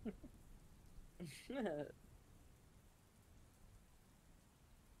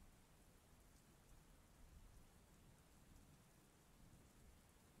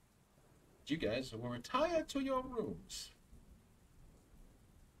 You guys will retire to your rooms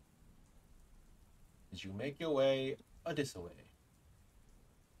as you make your way this way.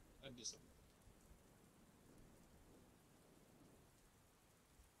 I just.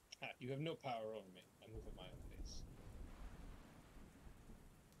 You have no power over me. I move at my own pace.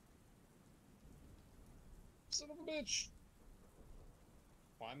 Son of a bitch!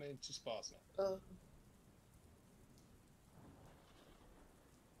 Why am I too sparse now?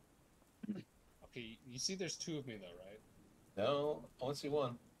 Okay, you see there's 2 of me though, right? No, I only see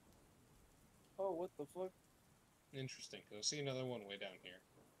one. Oh, what the fuck? Interesting, because I see another one way down here.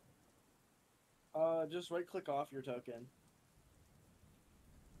 Just right click off your token.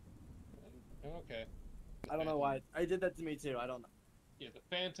 Okay. I don't know why. I did that to me too. I don't know. Yeah, the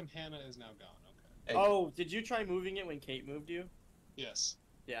Phantom Hannah is now gone. Okay. Hey, Oh, did you try moving it when Kate moved you? Yes.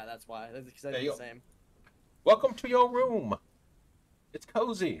 Yeah, that's why. That's because I There did you the go. same. welcome to your room. It's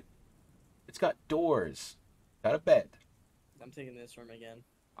cozy. It's got doors. Got a bed. I'm taking this room again.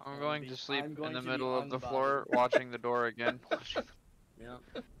 I'm I'm going be- to sleep I'm going in the to be middle of the unbothered. floor, watching the door again. Yeah.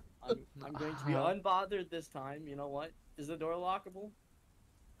 I'm going to be unbothered this time. You know what? Is the door lockable?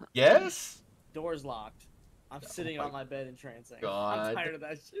 Yes. Door's locked. I'm sitting my on my bed entrancing. God. I'm tired of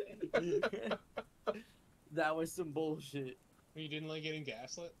that shit. That was some bullshit. You didn't like getting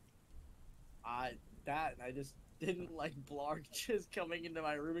gaslit? I just didn't like Blarg just coming into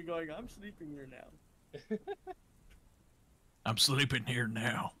my room and going, I'm sleeping here now. I'm sleeping here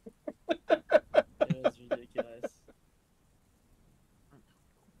now. It was ridiculous.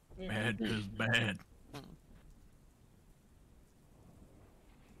 Bad cause bad.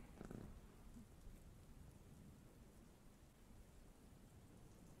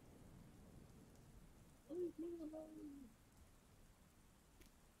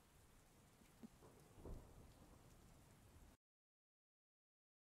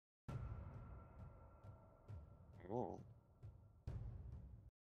 Ooh.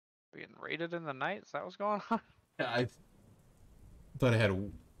 Being raided in the night? Is that what's going on? Yeah, I thought I had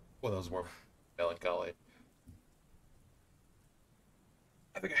one that was more melancholy.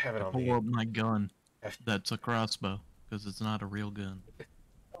 I think I have it on Pull the. up my gun. That's a crossbow, because it's not a real gun.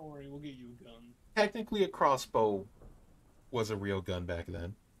 Don't worry, we'll get you a gun. Technically, a crossbow was a real gun back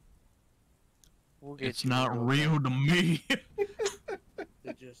then. We'll get It's you a not real real gun. to me.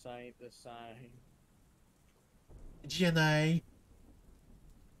 It just ain't the same. Jenny.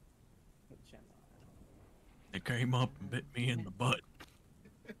 They came up and bit me in the butt.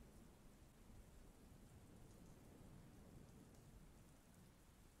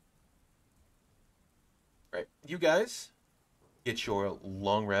 Right, you guys get your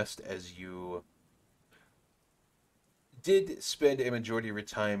long rest, as you did spend a majority of your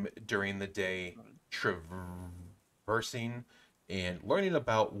time during the day traversing and learning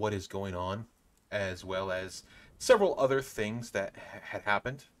about what is going on, as well as several other things that had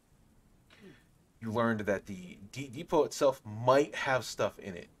happened. You learned that the depot itself might have stuff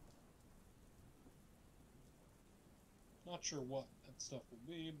in it. Not sure what that stuff will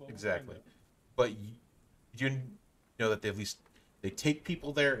be, but Exactly. We'll find But you know that they at least they take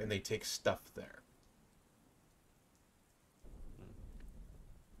people there and they take stuff there.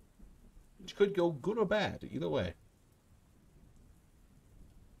 Which could go good or bad, either way.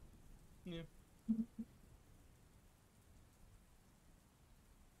 Yeah.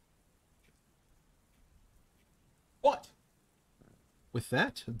 But with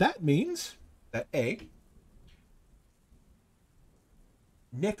that means that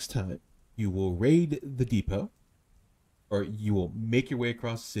next time you will raid the depot, or you will make your way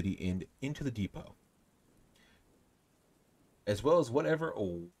across the city and into the depot, as well as whatever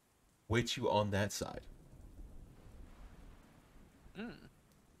awaits you on that side.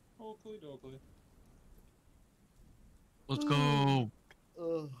 Oakley dokley. Let's go.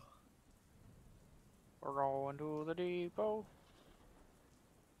 Ugh. We're going to the depot.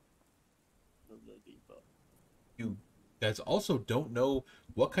 The depot. You guys also don't know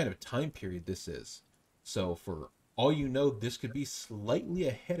what kind of time period this is. So for all you know, this could be slightly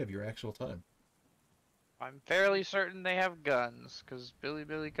ahead of your actual time. I'm fairly certain they have guns, because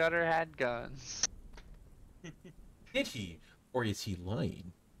Billy Cutter had guns. Did he? Or is he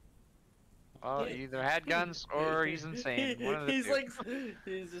lying? Well, he either had guns or he's insane. One of the He's two. like,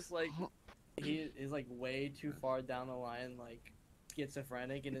 he's just like, he is like way too far down the line, like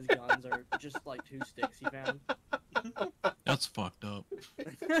schizophrenic, and his guns are just like 2 sticks he found. That's fucked up.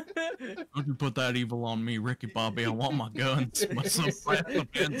 Don't you put that evil on me, Ricky Bobby. I want my guns. My son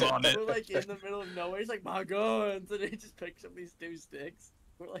depends on it. We're like in the middle of nowhere. He's like, my guns, and he just picks up these 2 sticks.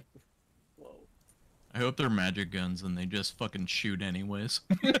 We're like, whoa. I hope they're magic guns and they just fucking shoot anyways.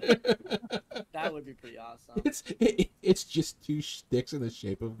 That would be pretty awesome. It's just 2 sticks in the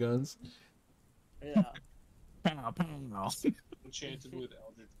shape of guns. Yeah. Pow, pow. Enchanted with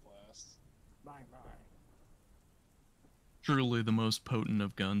Eldritch Blast. Bye bye. Truly the most potent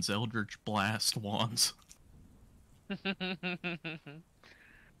of guns, Eldritch Blast wands. Hell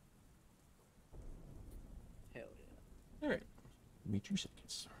yeah. All right, give me 2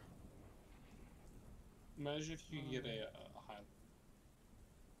 seconds. Imagine if you could get a